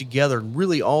all worked together, and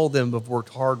really all of them have worked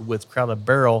hard with Crowded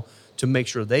Barrel to make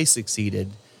sure they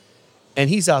succeeded. And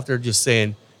he's out there just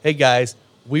saying, "Hey guys,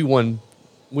 we won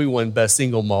best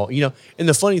single malt." And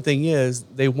the funny thing is,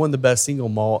 they won the best single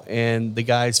malt, and the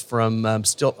guys from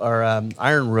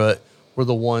Iron Root were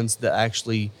the ones that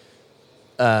actually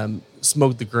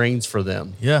smoked the grains for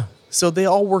them. Yeah. So they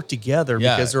all work together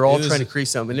Yeah, because they're all it was trying to create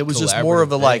something. And it was just collaborative more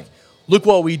of a thing. like, look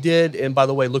what we did, and by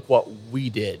the way, look what we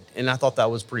did. And I thought that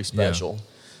was pretty special.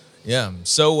 Yeah.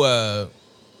 So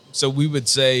we would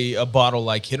say a bottle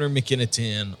like Henry McKenna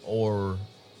 10 or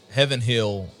Heaven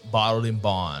Hill bottled in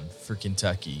bond for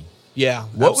Kentucky. Yeah.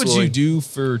 What absolutely. would you do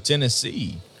for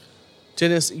Tennessee?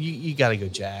 Tennessee, you got to go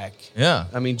Jack. Yeah.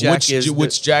 I mean, Jack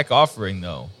which Jack offering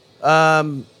though?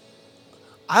 I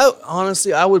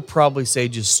would probably say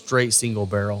just straight single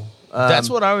barrel. That's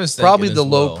what I was thinking. Probably as the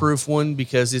well. low proof one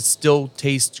because it still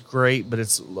tastes great, but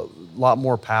it's a lot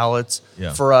more palates.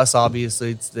 Yeah. For us,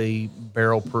 obviously, it's the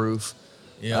barrel proof.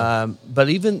 Yeah. But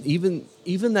even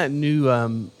that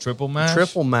new Triple mash.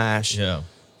 triple mash, Yeah.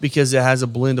 because it has a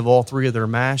blend of all three of their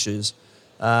mashes.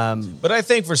 But I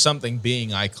think for something being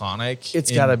iconic, It's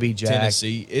in gotta be Jack.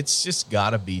 Tennessee, it's just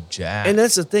gotta be Jack. And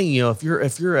that's the thing, you know, if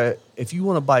you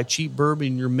want to buy cheap bourbon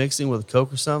and you're mixing with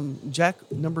Coke or something, Jack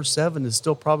number 7 is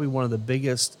still probably one of the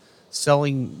biggest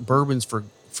selling bourbons for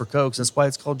Cokes. That's why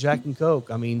it's called Jack and Coke.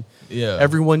 I mean, Yeah.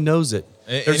 everyone knows it.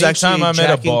 There's Anytime actually a I'm at a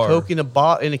Jack bar- and Coke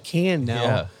in a can now.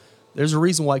 Yeah. There's a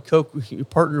reason why Coke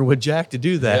partnered with Jack to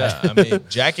do that. Yeah, I mean,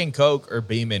 Jack and Coke or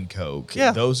Beam and Coke.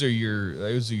 Yeah. Those are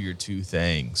your two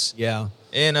things. Yeah.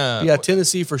 And Yeah,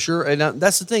 Tennessee for sure. And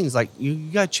that's the thing. Is like you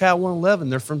got Chat 111.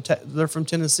 They're from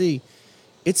Tennessee.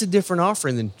 It's a different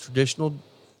offering than traditional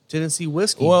Tennessee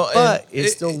whiskey. well, but and it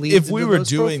still leads. if we into were those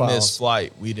doing profiles. this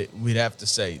flight, we'd have to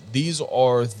say these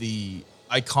are the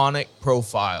iconic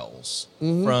profiles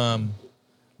from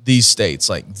these states.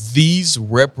 Like these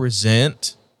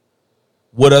represent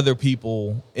what other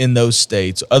people in those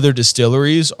states, other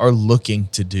distilleries, are looking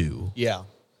to do. Yeah.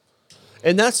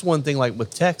 And that's one thing, like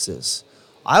with Texas,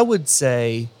 I would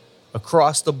say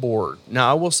across the board. Now,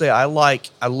 I will say I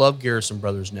love Garrison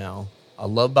Brothers now. I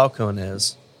love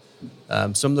Balcones.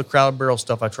 Some of the Crowd Barrel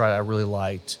stuff I tried, I really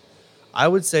liked. I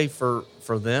would say for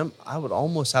them, I would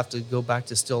almost have to go back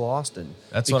to Still Austin.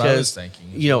 That's what I was thinking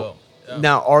as You know, well. Yeah.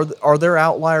 now are there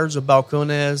outliers of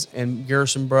Balcones and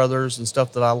Garrison Brothers and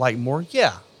stuff that I like more?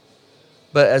 Yeah.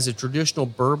 But as a traditional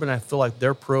bourbon, I feel like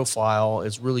their profile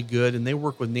is really good, and they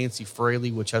work with Nancy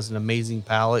Fraley, which has an amazing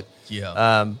palate.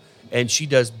 Yeah. And she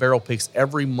does barrel picks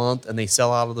every month, and they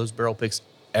sell out of those barrel picks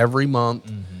every month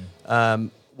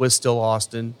with Still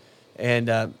Austin. And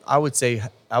I would say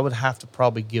I would have to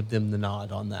probably give them the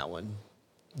nod on that one.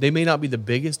 They may not be the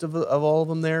biggest of all of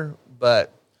them there,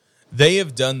 but They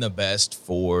have done the best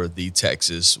for the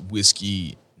Texas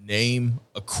whiskey name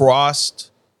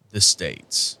across the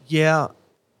states. yeah.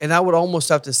 And I would almost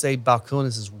have to say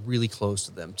Balcones is really close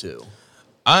to them too.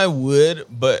 I would,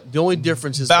 but The only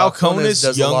difference is Balcones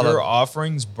does a lot younger of.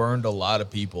 offerings burned a lot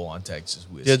of people on Texas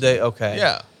whiskey. Did they? Okay.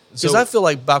 Yeah. Because I feel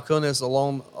like Balcones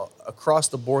alone across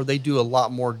the board, they do a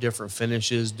lot more different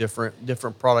finishes,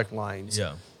 different product lines.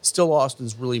 Yeah. Still,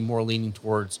 Austin's really more leaning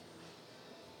towards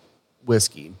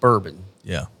whiskey, bourbon,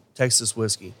 Yeah. Texas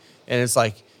whiskey, and it's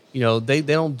like they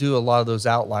don't do a lot of those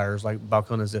outliers like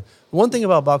Balcones do. One thing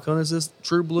about Balcones is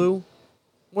True Blue,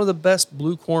 one of the best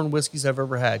blue corn whiskeys I've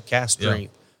ever had, cast Yeah.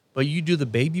 strength. But you do the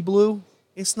baby blue,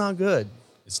 it's not good.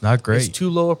 It's not great. It's too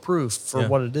low a proof for Yeah.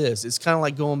 what it is. It's kind of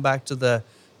like going back to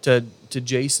to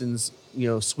Jason's,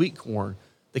 sweet corn.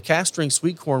 The cast strength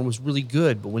sweet corn was really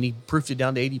good, but when he proofed it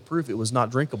down to 80 proof, it was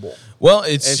not drinkable. well,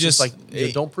 And it's it's just like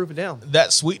it- don't proof it down.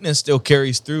 that sweetness still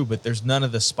carries through, but there's none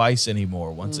of the spice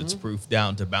anymore once it's Mm-hmm. proofed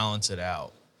down to balance it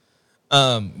out.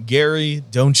 Gary,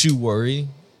 don't you worry.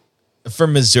 For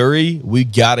Missouri, we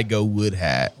got to go Wood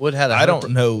Hat. Wood Hat, I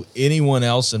don't know anyone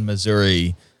else in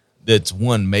Missouri that's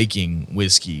one making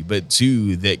whiskey, but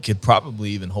two that could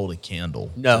probably even hold a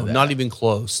candle. No, to that. not even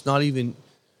close. Not even.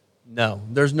 No,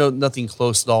 there's nothing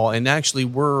close at all. And actually,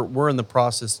 we're in the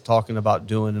process of talking about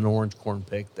doing an orange corn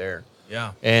pick there,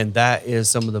 Yeah. and that is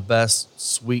some of the best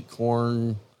sweet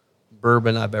corn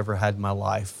bourbon I've ever had in my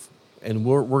life. And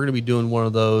we're going to be doing one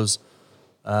of those.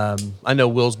 I know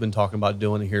Will's been talking about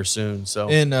doing it here soon. So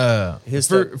And His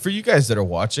for you guys that are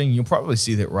watching, you'll probably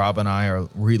see that Rob and I are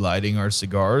relighting our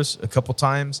cigars a couple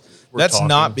times. That's talking.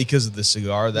 not because of the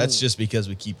cigar. That's just because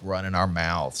we keep running our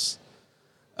mouths.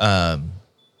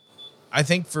 I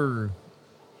think for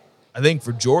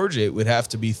Georgia, it would have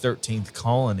to be 13th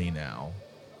Colony now.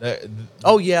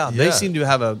 oh yeah, they Yeah. seem to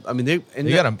have a. I mean, they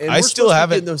got 'em. and I we're still supposed to be haven't-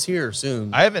 getting those here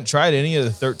soon. I haven't tried any of the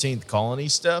 13th Colony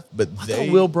stuff, but I they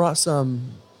thought Will brought some.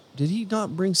 Did he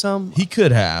not bring some? he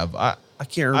could have. I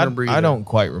can't remember. I either. don't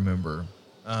quite remember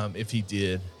if he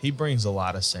did. He brings a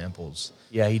lot of samples.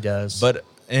 Yeah, he does.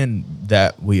 And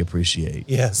that we appreciate.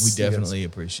 Yes, we definitely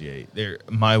appreciate.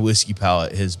 My whiskey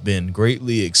palate has been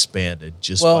greatly expanded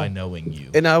just Well, by knowing you.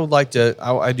 and I would like to.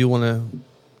 I do want to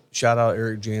shout out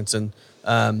Eric Jansen.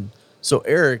 So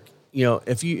Eric,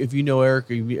 if you know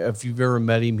Eric, or if you've ever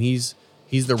met him, he's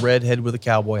the redhead with a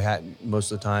cowboy hat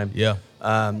most of the time. Yeah.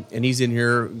 And he's in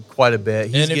here quite a bit.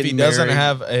 He's And if he getting doesn't married.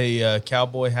 have a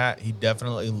cowboy hat, he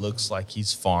definitely looks like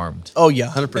he's farmed. Oh yeah,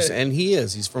 100%. And he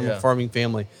is. He's from Yeah. a farming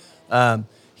family.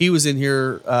 He was in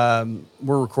here.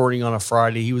 We're recording on a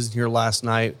Friday. He was in here last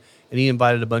night, and he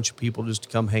invited a bunch of people just to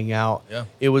come hang out. Yeah.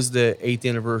 It was the 8th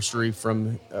anniversary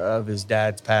of his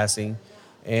dad's passing,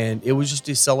 and it was just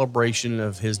a celebration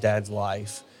of his dad's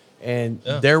life. And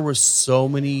there were so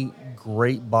many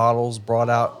great bottles brought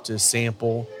out to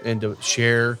sample and to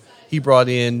share. He brought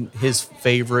in his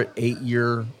favorite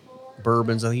 8-year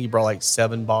bourbons. I think he brought like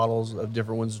 7 bottles of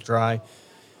different ones to try.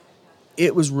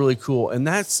 It was really cool. And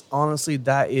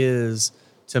that is,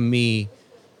 to me,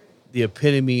 the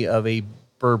epitome of a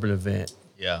bourbon event.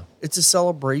 Yeah. It's a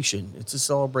celebration. It's a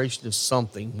celebration of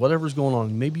something, whatever's going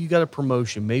on. Maybe you got a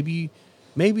promotion. Maybe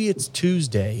it's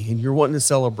Tuesday and you're wanting to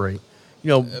celebrate.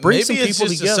 Bring Maybe some it's people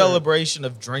just together. a celebration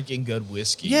of drinking good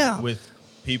whiskey with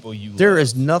people you There love.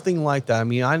 is nothing like that. I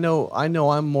mean, I know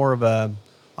I'm more of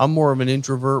an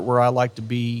introvert where I like to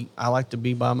be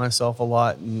by myself a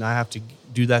lot, and I have to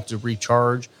do that to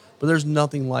recharge. But there's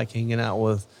nothing like hanging out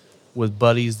with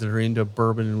buddies that are into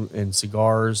bourbon and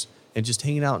cigars, and just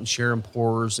hanging out and sharing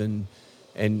pours and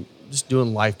just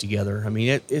doing life together. I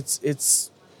mean, it's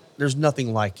there's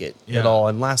nothing like it at all.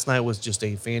 And last night was just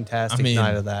a fantastic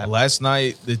night of that. Last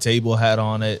night the table had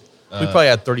on it. We probably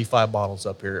had 35 bottles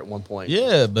up here at one point.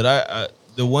 Yeah, but I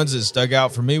the ones that stuck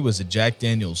out for me was a Jack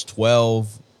Daniel's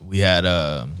 12. We had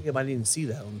I didn't even see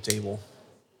that on the table.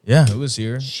 yeah, it was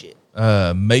here. Shit.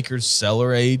 Maker's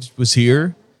Cellar Aged was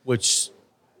here. Which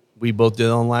we both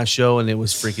did on last show, and it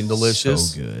was freaking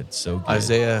delicious. So good.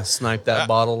 Isaiah sniped that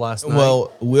bottle last night.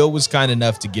 Well, Will was kind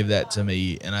enough to give that to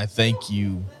me, and I thank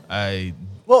you. I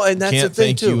and that's can't the thing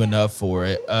thank too. you enough for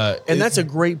it. And that's a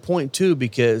great point too,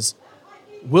 because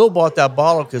Will bought that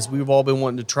bottle because we've all been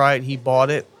wanting to try it. He bought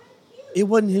it. It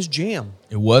wasn't his jam,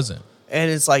 it wasn't. and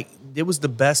it's like it was the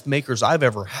best Makers I've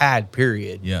ever had.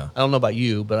 Period. Yeah. I don't know about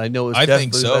you, but I know it's I definitely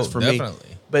think the so, best for definitely.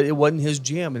 me. But it wasn't his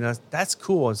jam, and that's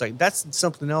cool. It's like that's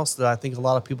something else that I think a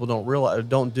lot of people don't realize or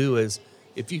don't do is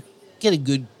if you get a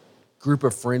good group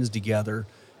of friends together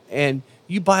and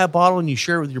you buy a bottle and you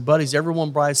share it with your buddies,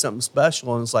 everyone buys something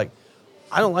special, and it's like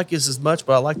I don't like this as much,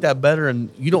 but I like that better, and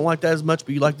you don't like that as much,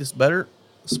 but you like this better.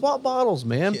 Swap bottles,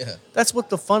 man. Yeah. That's what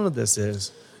the fun of this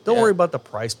is. Don't worry about the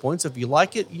price points. If you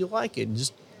like it, you like it, and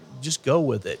just go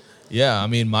with it. Yeah, I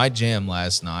mean, my jam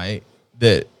last night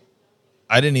that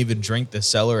I didn't even drink the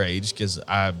cellar age because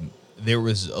there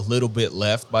was a little bit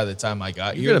left by the time I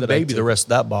got here. You're gonna that I baby took. the rest of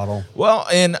that bottle. Well,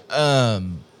 and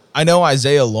I know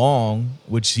Isaiah Long,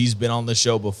 which he's been on the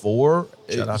show before.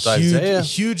 Shout out to Isaiah.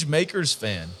 Huge Makers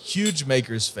fan.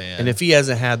 And if he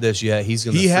hasn't had this yet, he's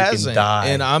gonna freaking die.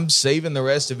 And I'm saving the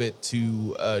rest of it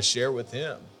to share with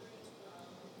him.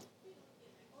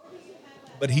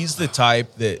 But he's the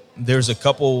type that there's a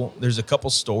couple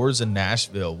stores in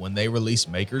Nashville when they release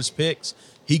Makers picks,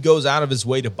 he goes out of his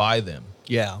way to buy them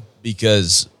yeah.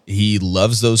 because he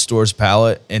loves those stores'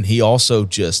 palate, and he also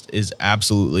just is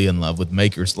absolutely in love with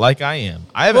Makers like I am.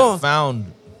 I have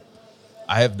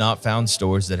not found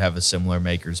stores that have a similar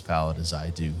Makers palate as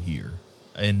I do here.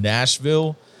 In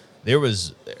Nashville, there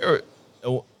was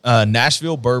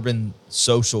Nashville Bourbon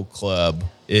Social Club,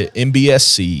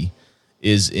 MBSC,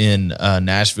 is in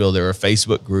Nashville. They're a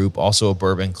Facebook group, also a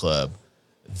bourbon club.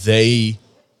 They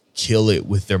kill it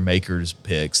with their Makers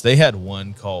picks. They had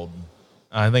one called,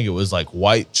 I think it was like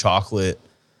white chocolate,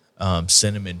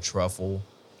 cinnamon truffle.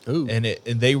 Ooh. And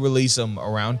they release them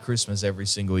around Christmas every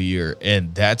single year.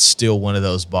 And that's still one of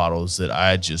those bottles that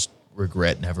I just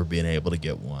regret never being able to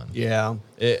get one. Yeah.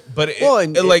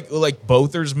 Like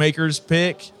Bother's Makers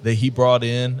pick that he brought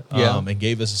in and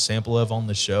gave us a sample of on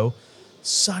the show.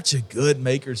 Such a good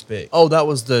Makers pick. Oh, that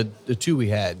was the two we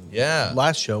had. Yeah.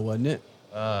 Last show, wasn't it?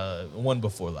 One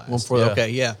before last.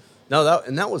 Okay, yeah. No,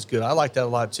 that was good. I like that a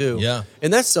lot too. Yeah.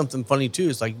 And that's something funny too.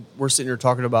 It's like we're sitting here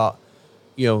talking about,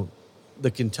 the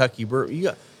Kentucky bourbon. You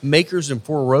got Makers and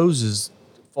Four Roses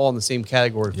fall in the same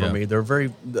category for me.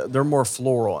 They're more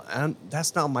floral, and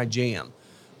that's not my jam.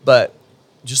 But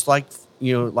just like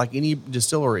like any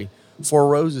distillery, Four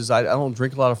Roses. I don't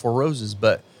drink a lot of Four Roses,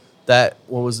 but that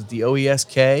what was it? The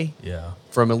OESK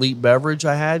from Elite Beverage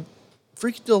I had,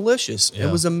 freaking delicious. Yeah.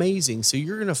 It was amazing. So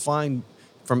you're gonna find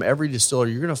from every distiller,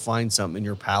 you're gonna find something in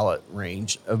your palate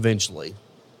range eventually.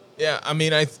 Yeah, I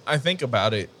mean, I think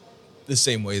about it the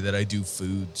same way that I do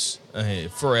foods.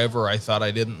 Forever, I thought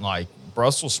I didn't like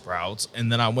Brussels sprouts,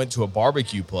 and then I went to a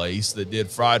barbecue place that did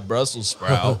fried Brussels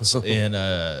sprouts and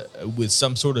with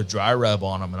some sort of dry rub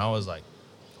on them, and I was like,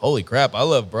 holy crap, I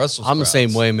love Brussels sprouts. I'm the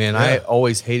same way, man. Yeah. I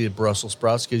always hated Brussels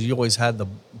sprouts because you always had the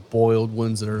boiled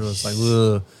ones that are just like,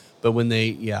 ugh. But when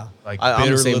they, like I'm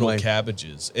bitter the same little way.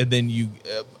 cabbages, and then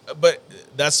but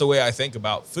that's the way I think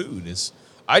about food. Is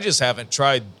I just haven't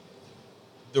tried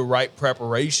the right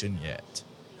preparation yet.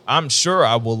 I'm sure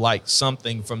I will like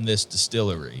something from this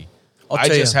distillery. I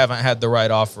just haven't had the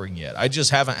right offering yet. I just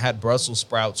haven't had Brussels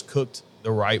sprouts cooked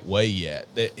the right way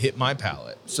yet that hit my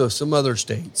palate. So some other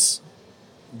states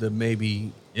that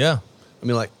maybe, Yeah. I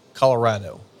mean, like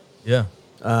Colorado. Yeah.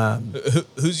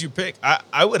 Who's your pick?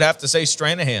 I would have to say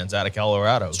Stranahan's out of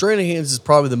Colorado. Stranahan's is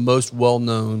probably the most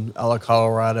well-known out of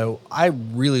Colorado. I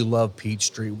really love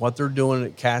Peachtree. What they're doing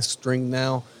at cask strength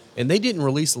now, and they didn't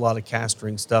release a lot of cask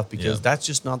strength stuff because that's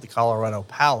just not the Colorado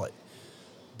palate.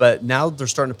 But now they're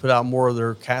starting to put out more of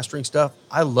their cask strength stuff.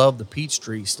 I love the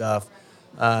Peachtree stuff.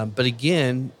 But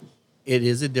again, it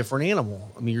is a different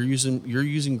animal. I mean, you're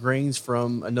using grains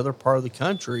from another part of the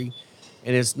country,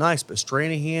 and it's nice. But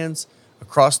Stranahan's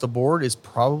across the board is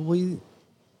probably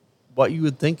what you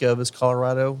would think of as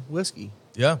Colorado whiskey.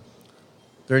 Yeah. Are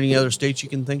there any other states you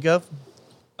can think of?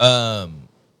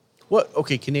 What?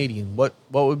 Okay, Canadian. What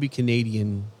would be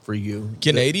Canadian for you?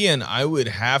 Canadian, I would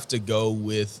have to go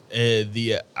with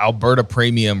the Alberta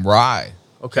Premium Rye.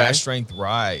 Okay. Cask strength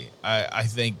rye. I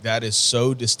think that is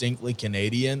so distinctly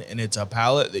Canadian, and it's a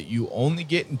palate that you only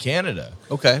get in Canada.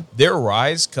 Okay. Their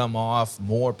ryes come off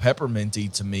more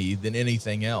pepperminty to me than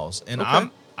anything else. And Okay.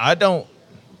 I don't,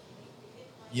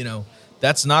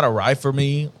 that's not a rye for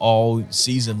me all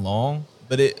season long,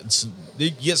 but you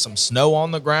get some snow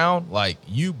on the ground, like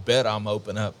you bet I'm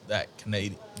open up that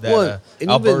Canadian,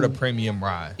 Alberta Premium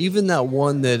Rye. Even that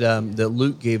one that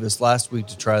Luke gave us last week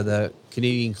to try, the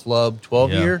Canadian Club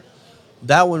 12 year,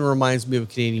 that one reminds me of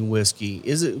Canadian whiskey.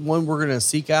 Is it one we're going to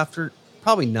seek after?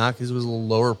 Probably not, because it was a little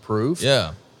lower proof.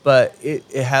 Yeah. But it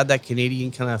had that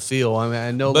Canadian kind of feel. I mean,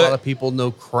 I know a lot of people know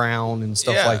Crown and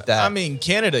stuff like that. I mean,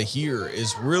 Canada here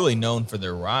is really known for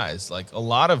their ryes. Like a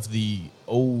lot of the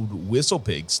old Whistle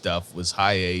Pig stuff was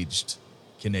high-aged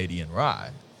Canadian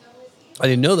rye. I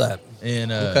didn't know that.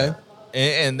 And okay.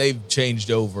 And they've changed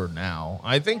over now.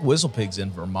 I think Whistle Pig's in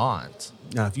Vermont.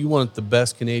 Now, if you want the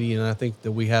best Canadian, I think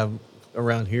that we have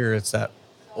around here, it's that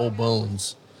Old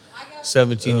Bones,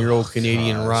 17-year-old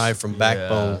Canadian rye from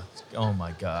Backbone. Oh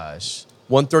my gosh.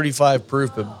 135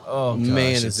 proof, but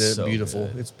man, it's is it so beautiful.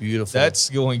 good. It's beautiful.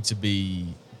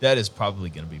 That is probably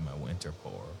going to be my winter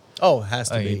pour. Oh, it has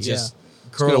to be. Just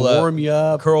It's going to warm you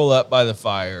up. Curl up by the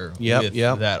fire with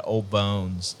Yep. that Old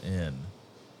Bones, and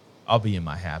I'll be in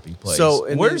my happy place. So,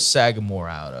 and where's Sagamore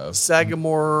out of?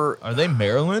 Sagamore. Are they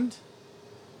Maryland?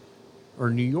 Or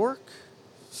New York?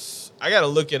 I got to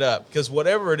look it up, because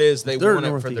whatever it is, they want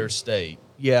it for their state.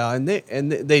 Yeah,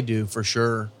 and they do for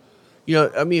sure.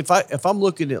 I mean, if I'm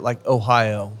looking at like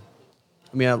Ohio,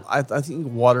 I mean, I think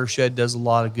Watershed does a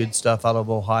lot of good stuff out of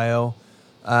Ohio,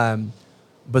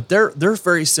 but they're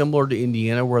very similar to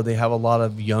Indiana, where they have a lot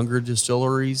of younger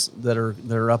distilleries that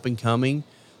are up and coming.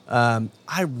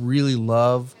 I really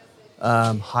love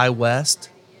High West.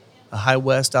 High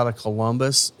West out of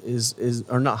Columbus is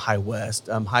or not High West,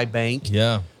 High Bank.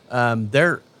 Yeah.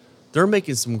 They're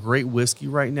making some great whiskey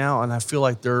right now, and I feel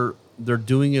like they're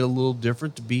doing it a little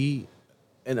different to be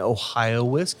an Ohio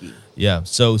whiskey. Yeah.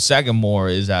 So Sagamore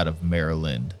is out of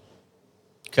Maryland.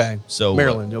 Okay. So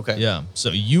Maryland. Okay. Yeah. So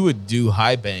you would do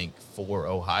High Bank for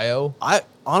Ohio? I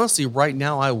honestly, right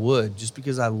now, I would, just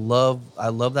because I love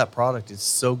that product. It's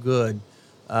so good.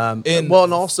 And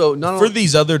also not for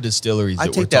these other distilleries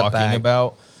that we're talking back.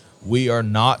 about, we are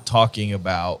not talking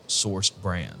about sourced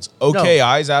brands.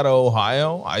 OKI's out of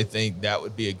Ohio. I think that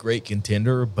would be a great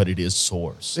contender, but it is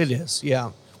sourced. It is,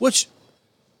 yeah. Which,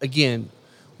 again,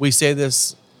 we say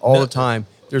this all the time.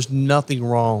 There's nothing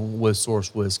wrong with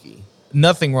sourced whiskey.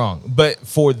 Nothing wrong. But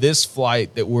for this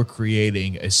flight that we're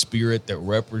creating, a spirit that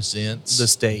represents the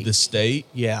state,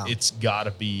 yeah, it's got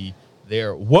to be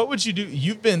there. What would you do?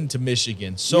 You've been to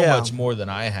Michigan so much more than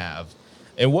I have.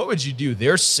 And what would you do?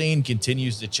 Their scene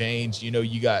continues to change.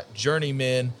 You got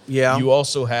Journeyman. Yeah. You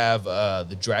also have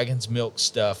the Dragon's Milk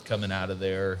stuff coming out of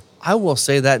there. I will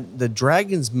say that the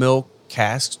Dragon's Milk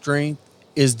cask strength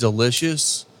is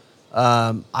delicious.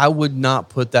 I would not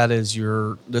put that as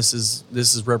this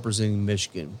is representing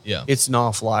Michigan. Yeah. It's an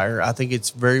off-flyer. I think it's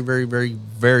very, very, very,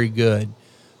 very good.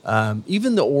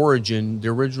 Even the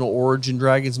original Origin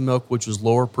Dragon's Milk, which was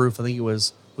lower proof, I think it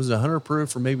was it 100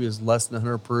 proof, or maybe it was less than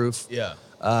 100 proof. Yeah.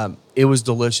 It was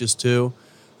delicious too.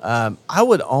 I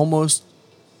would almost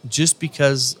just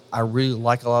because I really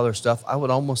like a lot of their stuff, I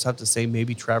would almost have to say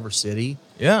maybe Traverse City.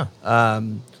 Yeah.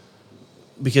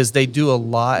 Because they do a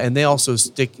lot, and they also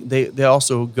they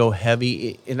also go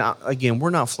heavy. And again, we're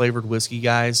not flavored whiskey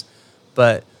guys,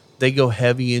 but they go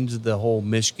heavy into the whole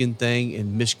Michigan thing,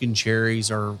 and Michigan cherries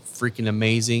are freaking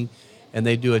amazing. And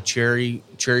they do a cherry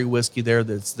whiskey there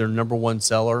that's their number one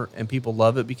seller, and people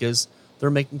love it because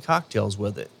they're making cocktails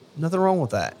with it. Nothing wrong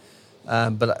with that. But I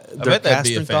bet that'd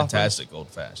be a fantastic old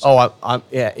fashioned. Oh,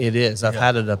 yeah, it is. I've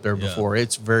had it up there Yeah. before.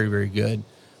 It's very, very good.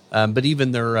 But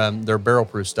even their barrel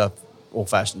proof stuff, old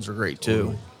fashions are great too.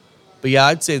 Totally. But yeah,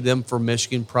 I'd say them for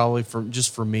Michigan, probably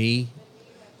for me.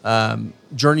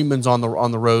 Journeyman's on the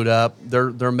road up.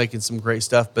 They're making some great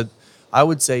stuff. But I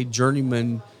would say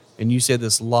Journeyman, and you say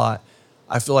this a lot,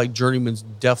 I feel like Journeyman's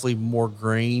definitely more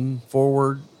grain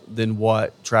forward than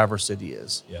what Traverse City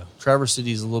is. Yeah. Traverse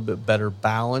City is a little bit better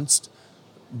balanced,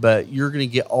 but you're going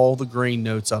to get all the grain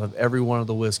notes out of every one of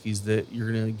the whiskeys that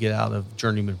you're going to get out of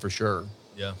Journeyman for sure.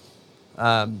 Yeah.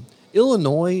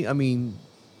 Illinois, I mean,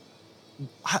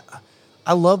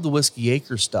 I love the Whiskey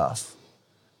Acre stuff.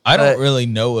 I don't really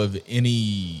know of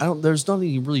any. There's not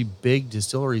any really big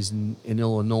distilleries in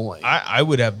Illinois. I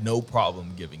would have no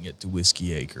problem giving it to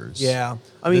Whiskey Acres. Yeah.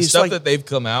 I mean, the it's stuff like, that they've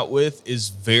come out with is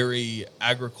very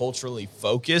agriculturally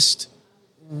focused.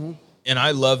 Mm-hmm. And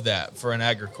I love that for an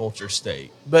agriculture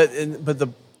state. But the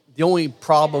only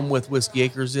problem with Whiskey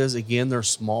Acres is, again, they're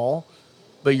small,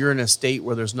 but you're in a state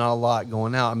where there's not a lot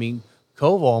going out. I mean,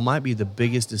 Koval might be the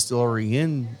biggest distillery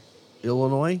in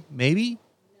Illinois, maybe.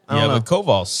 I don't know. But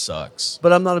Koval sucks.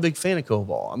 But I'm not a big fan of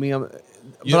Koval. I mean, I'm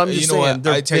just saying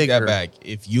they're I take bigger. that back.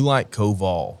 If you like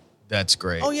Koval, that's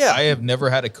great. Oh, yeah. I have never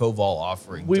had a Koval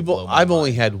offering. I've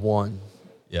only had one.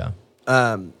 Yeah.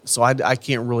 So I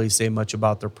can't really say much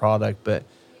about their product, but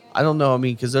I don't know. I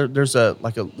mean, because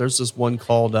there's this one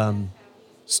called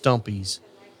Stumpy's,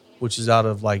 which is out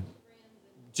of like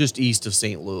just east of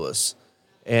St. Louis,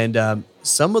 and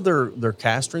some of their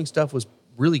cast strength stuff was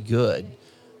really good,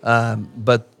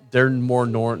 but they're more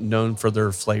known for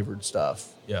their flavored stuff.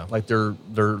 Yeah. Like their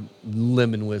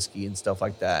lemon whiskey and stuff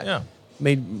like that. Yeah.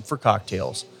 Made for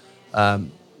cocktails.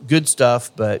 Good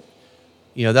stuff, but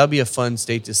that'd be a fun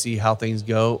state to see how things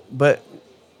go. But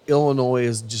Illinois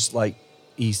is just like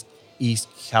East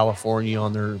California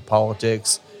on their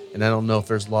politics, and I don't know if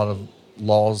there's a lot of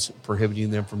laws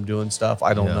prohibiting them from doing stuff.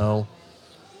 I don't know.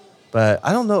 But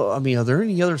I don't know. I mean, are there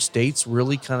any other states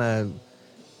really kind of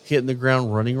hitting the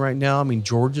ground running right now? I mean,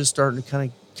 Georgia's starting to kind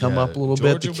of come up a little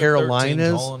bit. The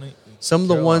Carolinas, some of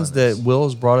the ones that Will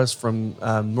has brought us from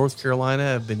North Carolina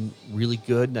have been really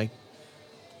good. And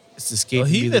it's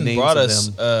escaping me the names brought of us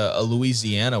them. a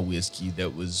Louisiana whiskey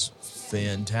that was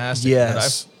fantastic.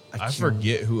 Yes. But I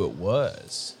forget who it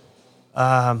was.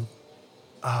 I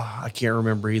can't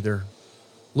remember either.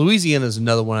 Louisiana is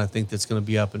another one I think that's going to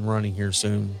be up and running here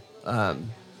soon.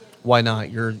 Why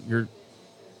not? You're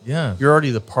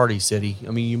already the party city.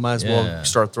 I mean, you might as well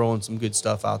start throwing some good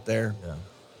stuff out there. Yeah.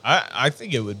 I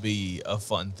think it would be a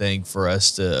fun thing for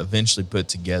us to eventually put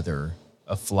together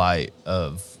a flight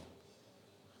of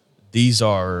these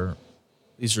are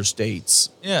states.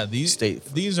 Yeah, these are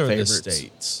favorites. the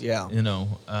states. Yeah.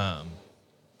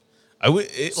 I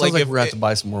would Sounds like we're going to have to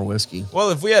buy some more whiskey.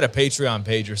 Well, if we had a Patreon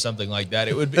page or something like that,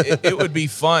 it would be it would be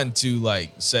fun to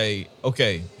like say,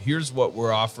 okay, here's what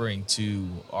we're offering to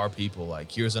our people.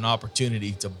 Like, here's an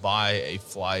opportunity to buy a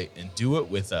flight and do it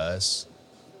with us.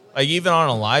 Like, even on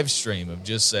a live stream of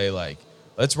just say like,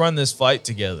 let's run this flight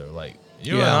together. Like,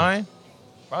 you and I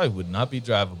probably would not be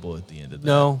drivable at the end of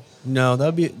that. No,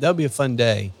 that'd be a fun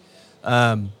day.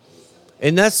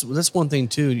 And that's one thing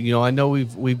too. I know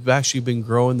we've actually been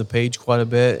growing the page quite a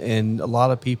bit, and a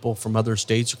lot of people from other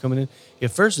states are coming in.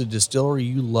 If there's a distillery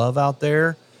you love out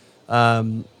there,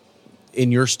 in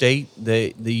your state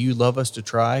that you love us to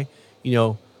try,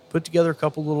 put together a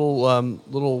couple little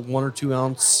 1 or 2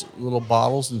 ounce little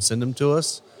bottles and send them to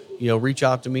us. Reach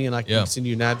out to me and I can send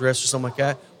you an address or something like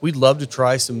that. We'd love to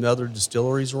try some other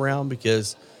distilleries around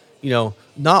because, not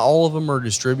all of them are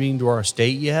distributing to our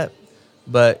state yet.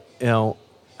 But,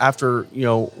 after,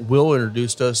 Will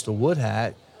introduced us to Wood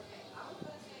Hat,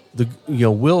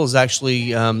 Will is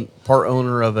actually part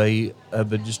owner of a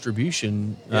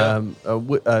distribution,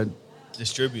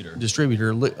 distributor,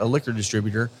 a liquor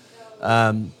distributor.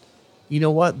 You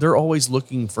know what? They're always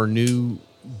looking for new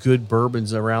good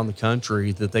bourbons around the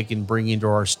country that they can bring into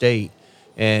our state.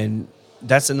 And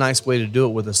that's a nice way to do it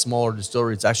with a smaller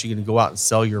distillery. It's actually going to go out and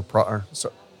sell your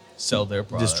sell their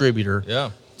product. Distributor. Yeah.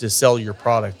 To sell your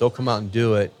product. They'll come out and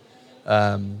do it.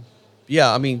 I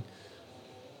mean,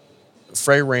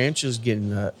 Frey Ranch is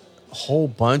getting a whole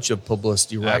bunch of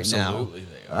publicity right Absolutely,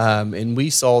 now. they are. And we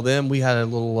saw them. We had a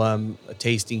little a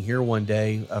tasting here one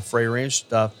day of Frey Ranch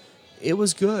stuff. It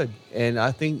was good, and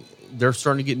I think they're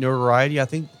starting to get notoriety. I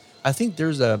think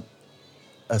there's a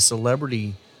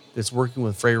celebrity that's working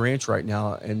with Frey Ranch right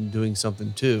now and doing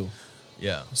something too.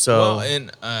 Yeah. So- well,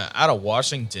 and out of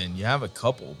Washington, you have a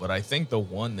couple, but I think the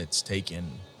one that's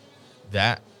taken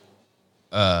that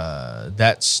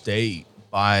that state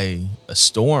by a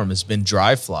storm has been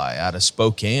Dry Fly out of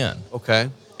Spokane. Okay,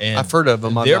 And I've heard of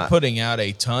them. They're putting out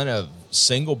a ton of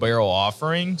single barrel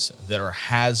offerings that are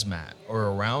hazmat or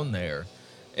around there.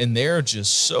 And they're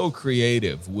just so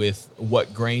creative with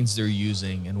what grains they're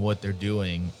using and what they're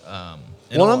doing.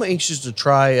 I'm anxious to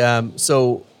try.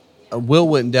 Will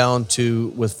went down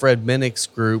with Fred Minnick's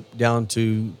group down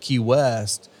to Key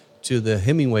West to the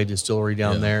Hemingway distillery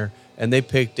down there, and they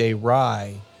picked a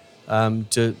rye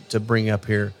to bring up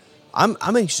here. I'm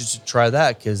anxious to try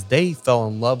that because they fell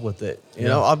in love with it. You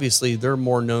know, obviously they're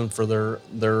more known for their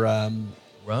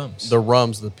rums,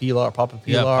 the Pilar, Papa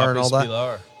Pilar, and all that,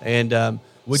 Pilar. And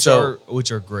which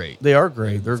are great. They are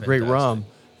great. They're Fantastic. great rum,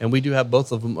 and we do have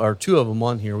both of them or two of them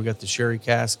on here. We got the sherry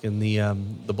cask and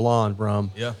the blonde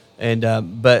rum. Yeah.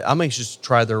 And but I'm anxious to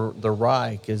try the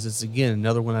rye because it's again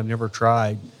another one I've never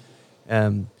tried.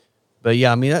 But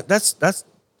yeah, I mean that's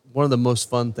one of the most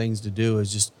fun things to do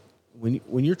is just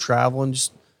when you're traveling,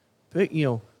 just pick,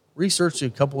 research a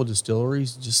couple of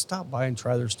distilleries. Just stop by and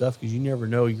try their stuff because you never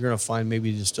know, you're going to find maybe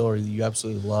a distillery that you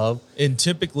absolutely love. And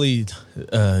typically,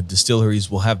 distilleries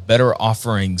will have better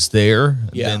offerings there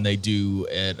than they do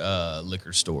at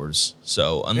liquor stores.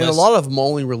 So, and a lot of them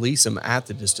only release them at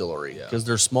the distillery because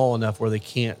they're small enough where they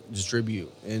can't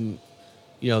distribute. And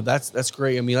that's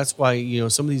great. I mean, that's why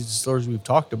some of these distilleries we've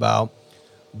talked about,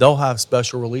 they'll have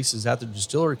special releases at the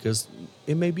distillery because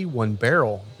it may be one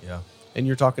barrel. Yeah. And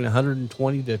you're talking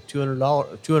 120 to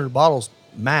 $200 bottles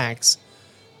max.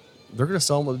 They're going to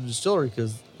sell them at the distillery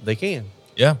because they can.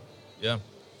 Yeah, yeah.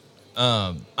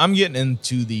 I'm getting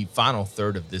into the final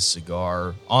third of this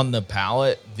cigar. On the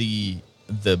palate, the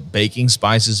baking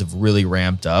spices have really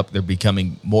ramped up. They're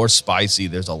becoming more spicy.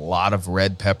 There's a lot of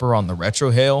red pepper on the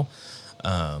retrohale.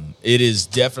 It is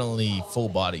definitely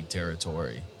full-bodied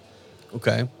territory.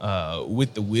 Okay.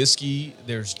 With the whiskey,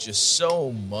 there's just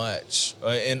so much.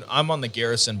 And I'm on the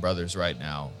Garrison Brothers right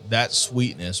now. That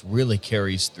sweetness really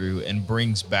carries through and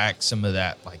brings back some of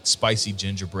that like spicy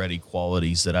gingerbready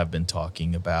qualities that I've been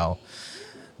talking about.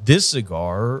 This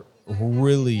cigar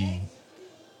really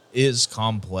is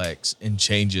complex and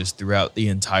changes throughout the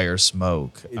entire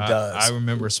smoke. It does. I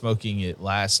remember smoking it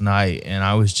last night, and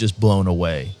I was just blown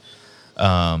away.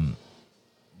 The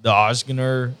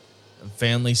Osgener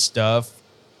family stuff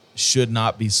should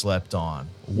not be slept on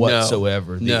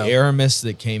whatsoever. The Aramis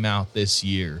that came out this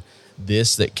year,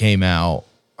 this that came out,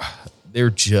 they're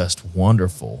just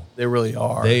wonderful. They really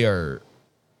are. They are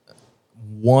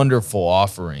wonderful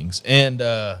offerings. And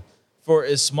for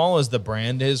as small as the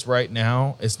brand is right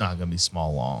now, it's not going to be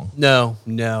small long. No.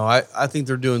 I think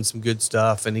they're doing some good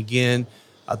stuff. And again,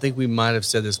 I think we might have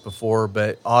said this before,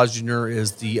 but Osgener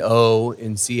is the O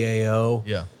in CAO.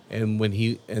 Yeah. And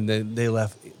then they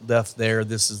left there.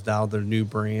 This is now their new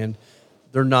brand.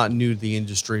 They're not new to the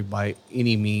industry by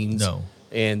any means. No.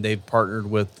 And they've partnered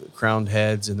with Crowned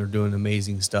Heads, and they're doing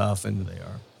amazing stuff. And They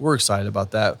are. We're excited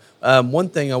about that. One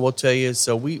thing I will tell you,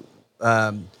 so we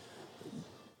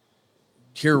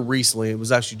here recently, it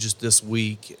was actually just this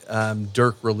week,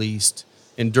 Dirk released,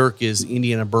 and Dirk is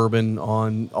Indiana Bourbon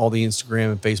on all the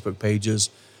Instagram and Facebook pages,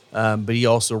 but he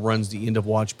also runs the End of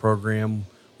Watch program,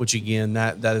 which again,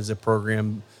 that is a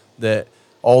program that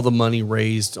all the money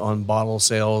raised on bottle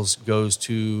sales goes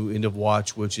to End of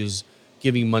Watch, which is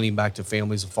giving money back to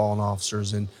families of fallen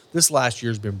officers. And this last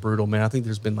year has been brutal, man. I think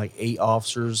there's been like 8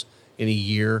 officers in a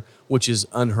year, which is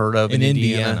unheard of in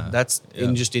Indiana. That's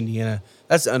in just Indiana.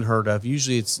 That's unheard of.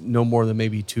 Usually it's no more than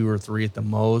maybe 2 or 3 at the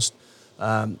most.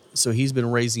 So he's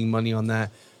been raising money on that.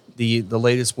 The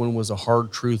latest one was a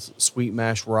Hard Truth Sweet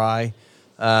Mash Rye.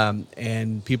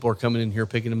 And people are coming in here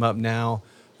picking them up now.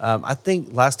 I think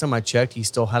last time I checked, he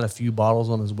still had a few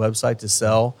bottles on his website to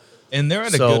sell. And they're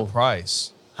at a good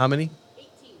price. How many?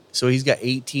 18. So he's got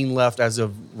 18 left as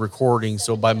of recording.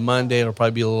 So by Monday, it'll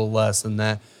probably be a little less than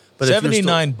that. But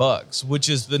 $79, which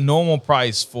is the normal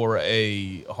price for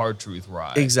a Hard Truth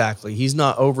Rye. Exactly. He's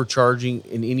not overcharging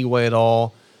in any way at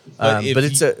all. But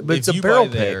it's a barrel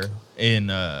pick.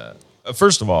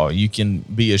 First of all, you can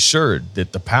be assured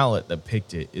that the palate that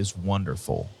picked it is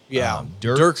wonderful. Yeah,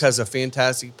 Dirk has a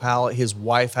fantastic palate. His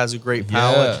wife has a great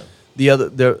palate. Yeah.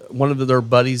 One of their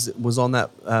buddies was on that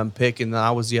pick, and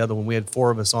I was the other one. We had 4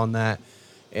 of us on that,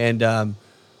 and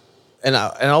and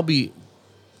I'll be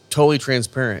totally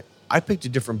transparent. I picked a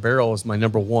different barrel as my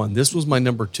number one. This was my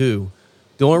number two.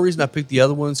 The only reason I picked the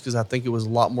other ones because I think it was a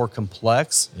lot more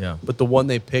complex. Yeah. But the one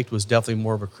they picked was definitely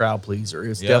more of a crowd pleaser.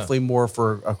 It's definitely more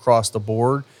for across the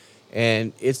board,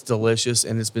 and it's delicious,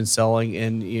 and it's been selling.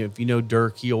 And if you know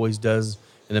Dirk, he always does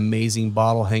an amazing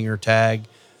bottle hanger tag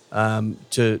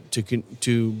to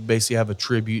basically have a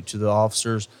tribute to the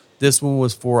officers. This one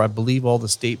was for, I believe, all the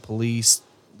state police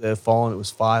that had fallen. It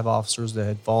was 5 officers that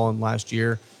had fallen last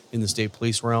year in the state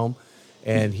police realm,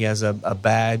 and he has a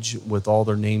badge with all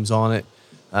their names on it.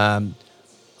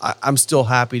 I'm still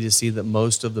happy to see that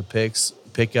most of the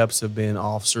pickups have been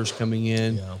officers coming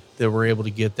in that were able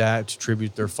to get that to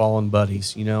tribute their fallen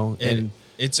buddies, and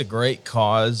it's a great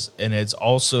cause, and it's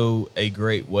also a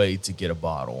great way to get a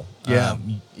bottle. Yeah.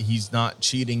 He's not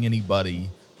cheating anybody.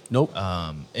 Nope.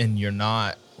 And you're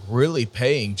not really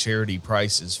paying charity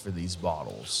prices for these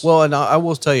bottles. Well, and I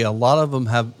will tell you, a lot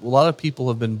of people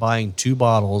have been buying 2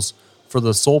 bottles for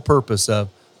the sole purpose of,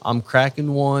 I'm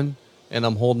cracking one and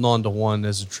I'm holding on to one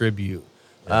as a tribute.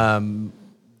 Yeah.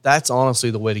 That's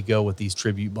honestly the way to go with these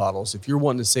tribute bottles. If you're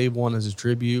wanting to save one as a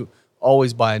tribute,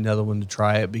 always buy another one to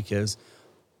try it, because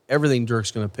everything Dirk's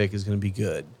going to pick is going to be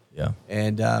good. Yeah.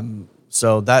 And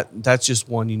so that's just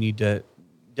one you need to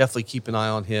definitely keep an eye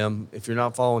on him. If you're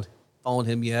not following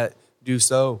him yet, do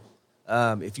so.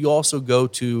 If you also go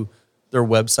to their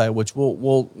website, which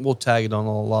we'll tag it on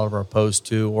a lot of our posts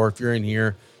too, or if you're in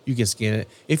here, you can scan it.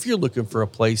 If you're looking for a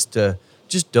place to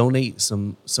just donate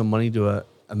some money to a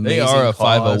amazing They are a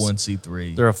cause,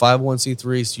 501c3. They're a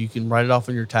 501c3, so you can write it off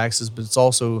on your taxes, but it's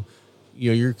also,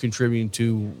 you're contributing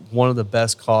to one of the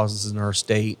best causes in our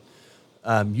state.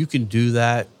 You can do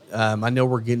that. I know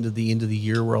we're getting to the end of the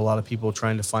year where a lot of people are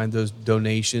trying to find those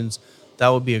donations. That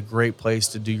would be a great place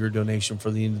to do your donation for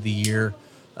the end of the year.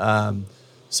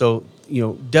 So,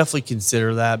 definitely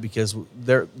consider that, because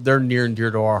they're near and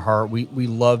dear to our heart. We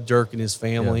love Dirk and his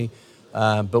family,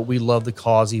 but we love the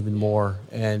cause even more.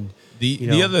 And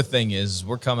the other thing is,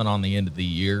 we're coming on the end of the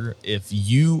year. If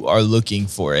you are looking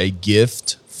for a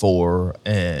gift for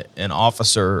an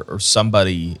officer or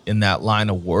somebody in that line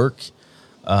of work,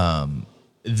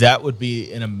 that would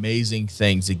be an amazing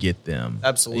thing to get them.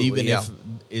 Absolutely, even if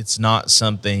it's not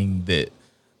something that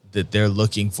they're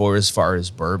looking for as far as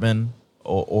bourbon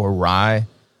or rye.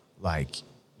 Like,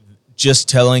 just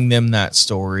telling them that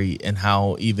story and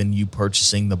how even you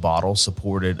purchasing the bottle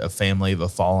supported a family of a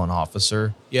fallen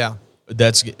officer. Yeah,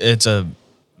 it's a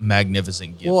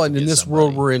magnificent gift. Well, and in this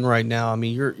world we're in right now, I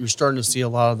mean, you're starting to see a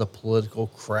lot of the political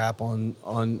crap on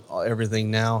everything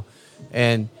now,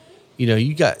 and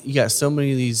you got so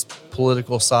many of these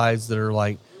political sides that are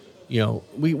like,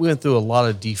 we went through a lot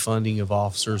of defunding of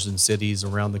officers in cities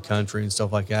around the country and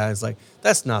stuff like that. It's like,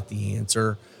 that's not the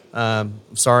answer.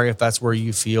 Sorry if that's where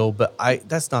you feel, but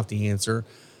that's not the answer.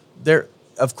 There,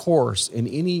 of course, in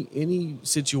any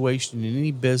situation, in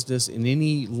any business, in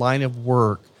any line of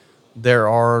work, there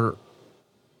are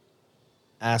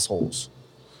assholes.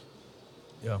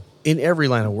 Yeah. In every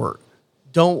line of work.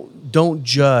 Don't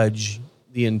judge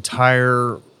the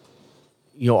entire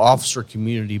officer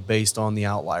community based on the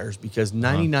outliers, because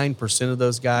 99% of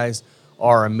those guys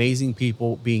are amazing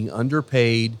people being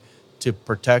underpaid to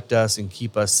protect us and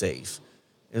keep us safe.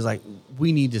 It's like,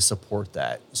 we need to support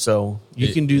that. So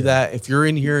you can do that. If you're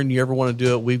in here and you ever want to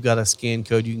do it, we've got a scan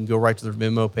code. You can go right to their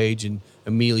Venmo page and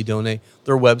immediately donate.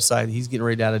 Their website, he's getting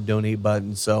ready to add a donate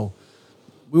button. So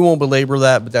we won't belabor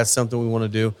that, but that's something we want to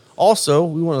do. Also,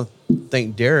 we want to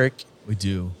thank Derek. We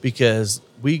do, because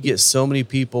we get so many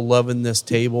people loving this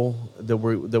table that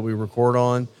we record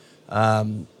on.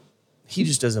 He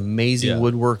just does amazing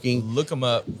woodworking. Look him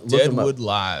up. Deadwood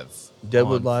Live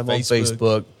on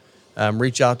Facebook.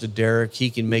 Reach out to Derek.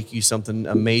 He can make you something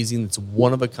amazing that's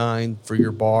one of a kind for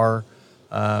your bar.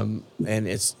 And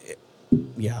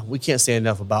we can't say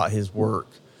enough about his work.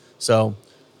 So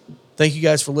thank you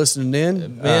guys for listening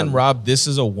in. Man, Rob, this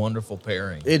is a wonderful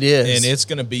pairing. It is. And it's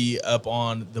going to be up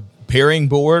on the pairing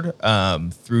board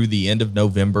through the end of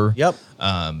November. Yep.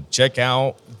 Check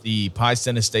out the Pie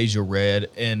Synestesia Red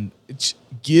and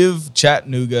give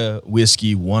Chattanooga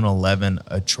Whiskey 111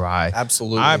 a try.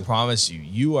 Absolutely. I promise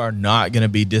you are not going to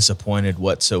be disappointed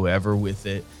whatsoever with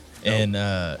it. Nope.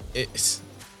 And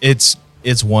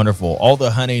it's wonderful. All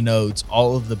the honey notes,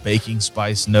 all of the baking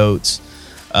spice notes.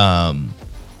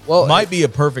 Might be a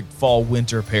perfect fall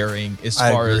winter pairing as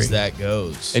far as that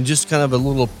goes. And just kind of a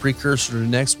little precursor to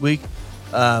next week,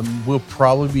 we'll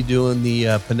probably be doing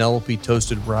the Penelope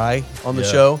Toasted Rye on the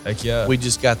show. Heck yeah. We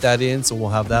just got that in, so we'll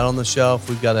have that on the shelf.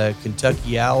 We've got a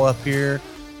Kentucky Owl up here.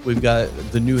 We've got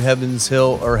the new Heaven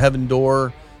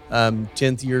Door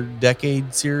 10th year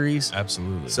decade series.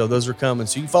 Absolutely. So those are coming.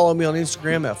 So you can follow me on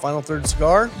Instagram at Final Third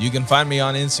Cigar. You can find me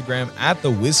on Instagram at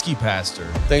the Whiskey Pastor.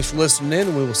 Thanks for listening in,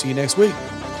 and we will see you next week.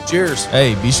 Cheers.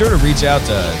 Hey, be sure to reach out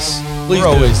to us. Please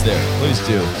We're do. always there. Please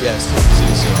do. Yes. See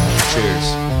you soon.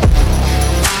 Cheers.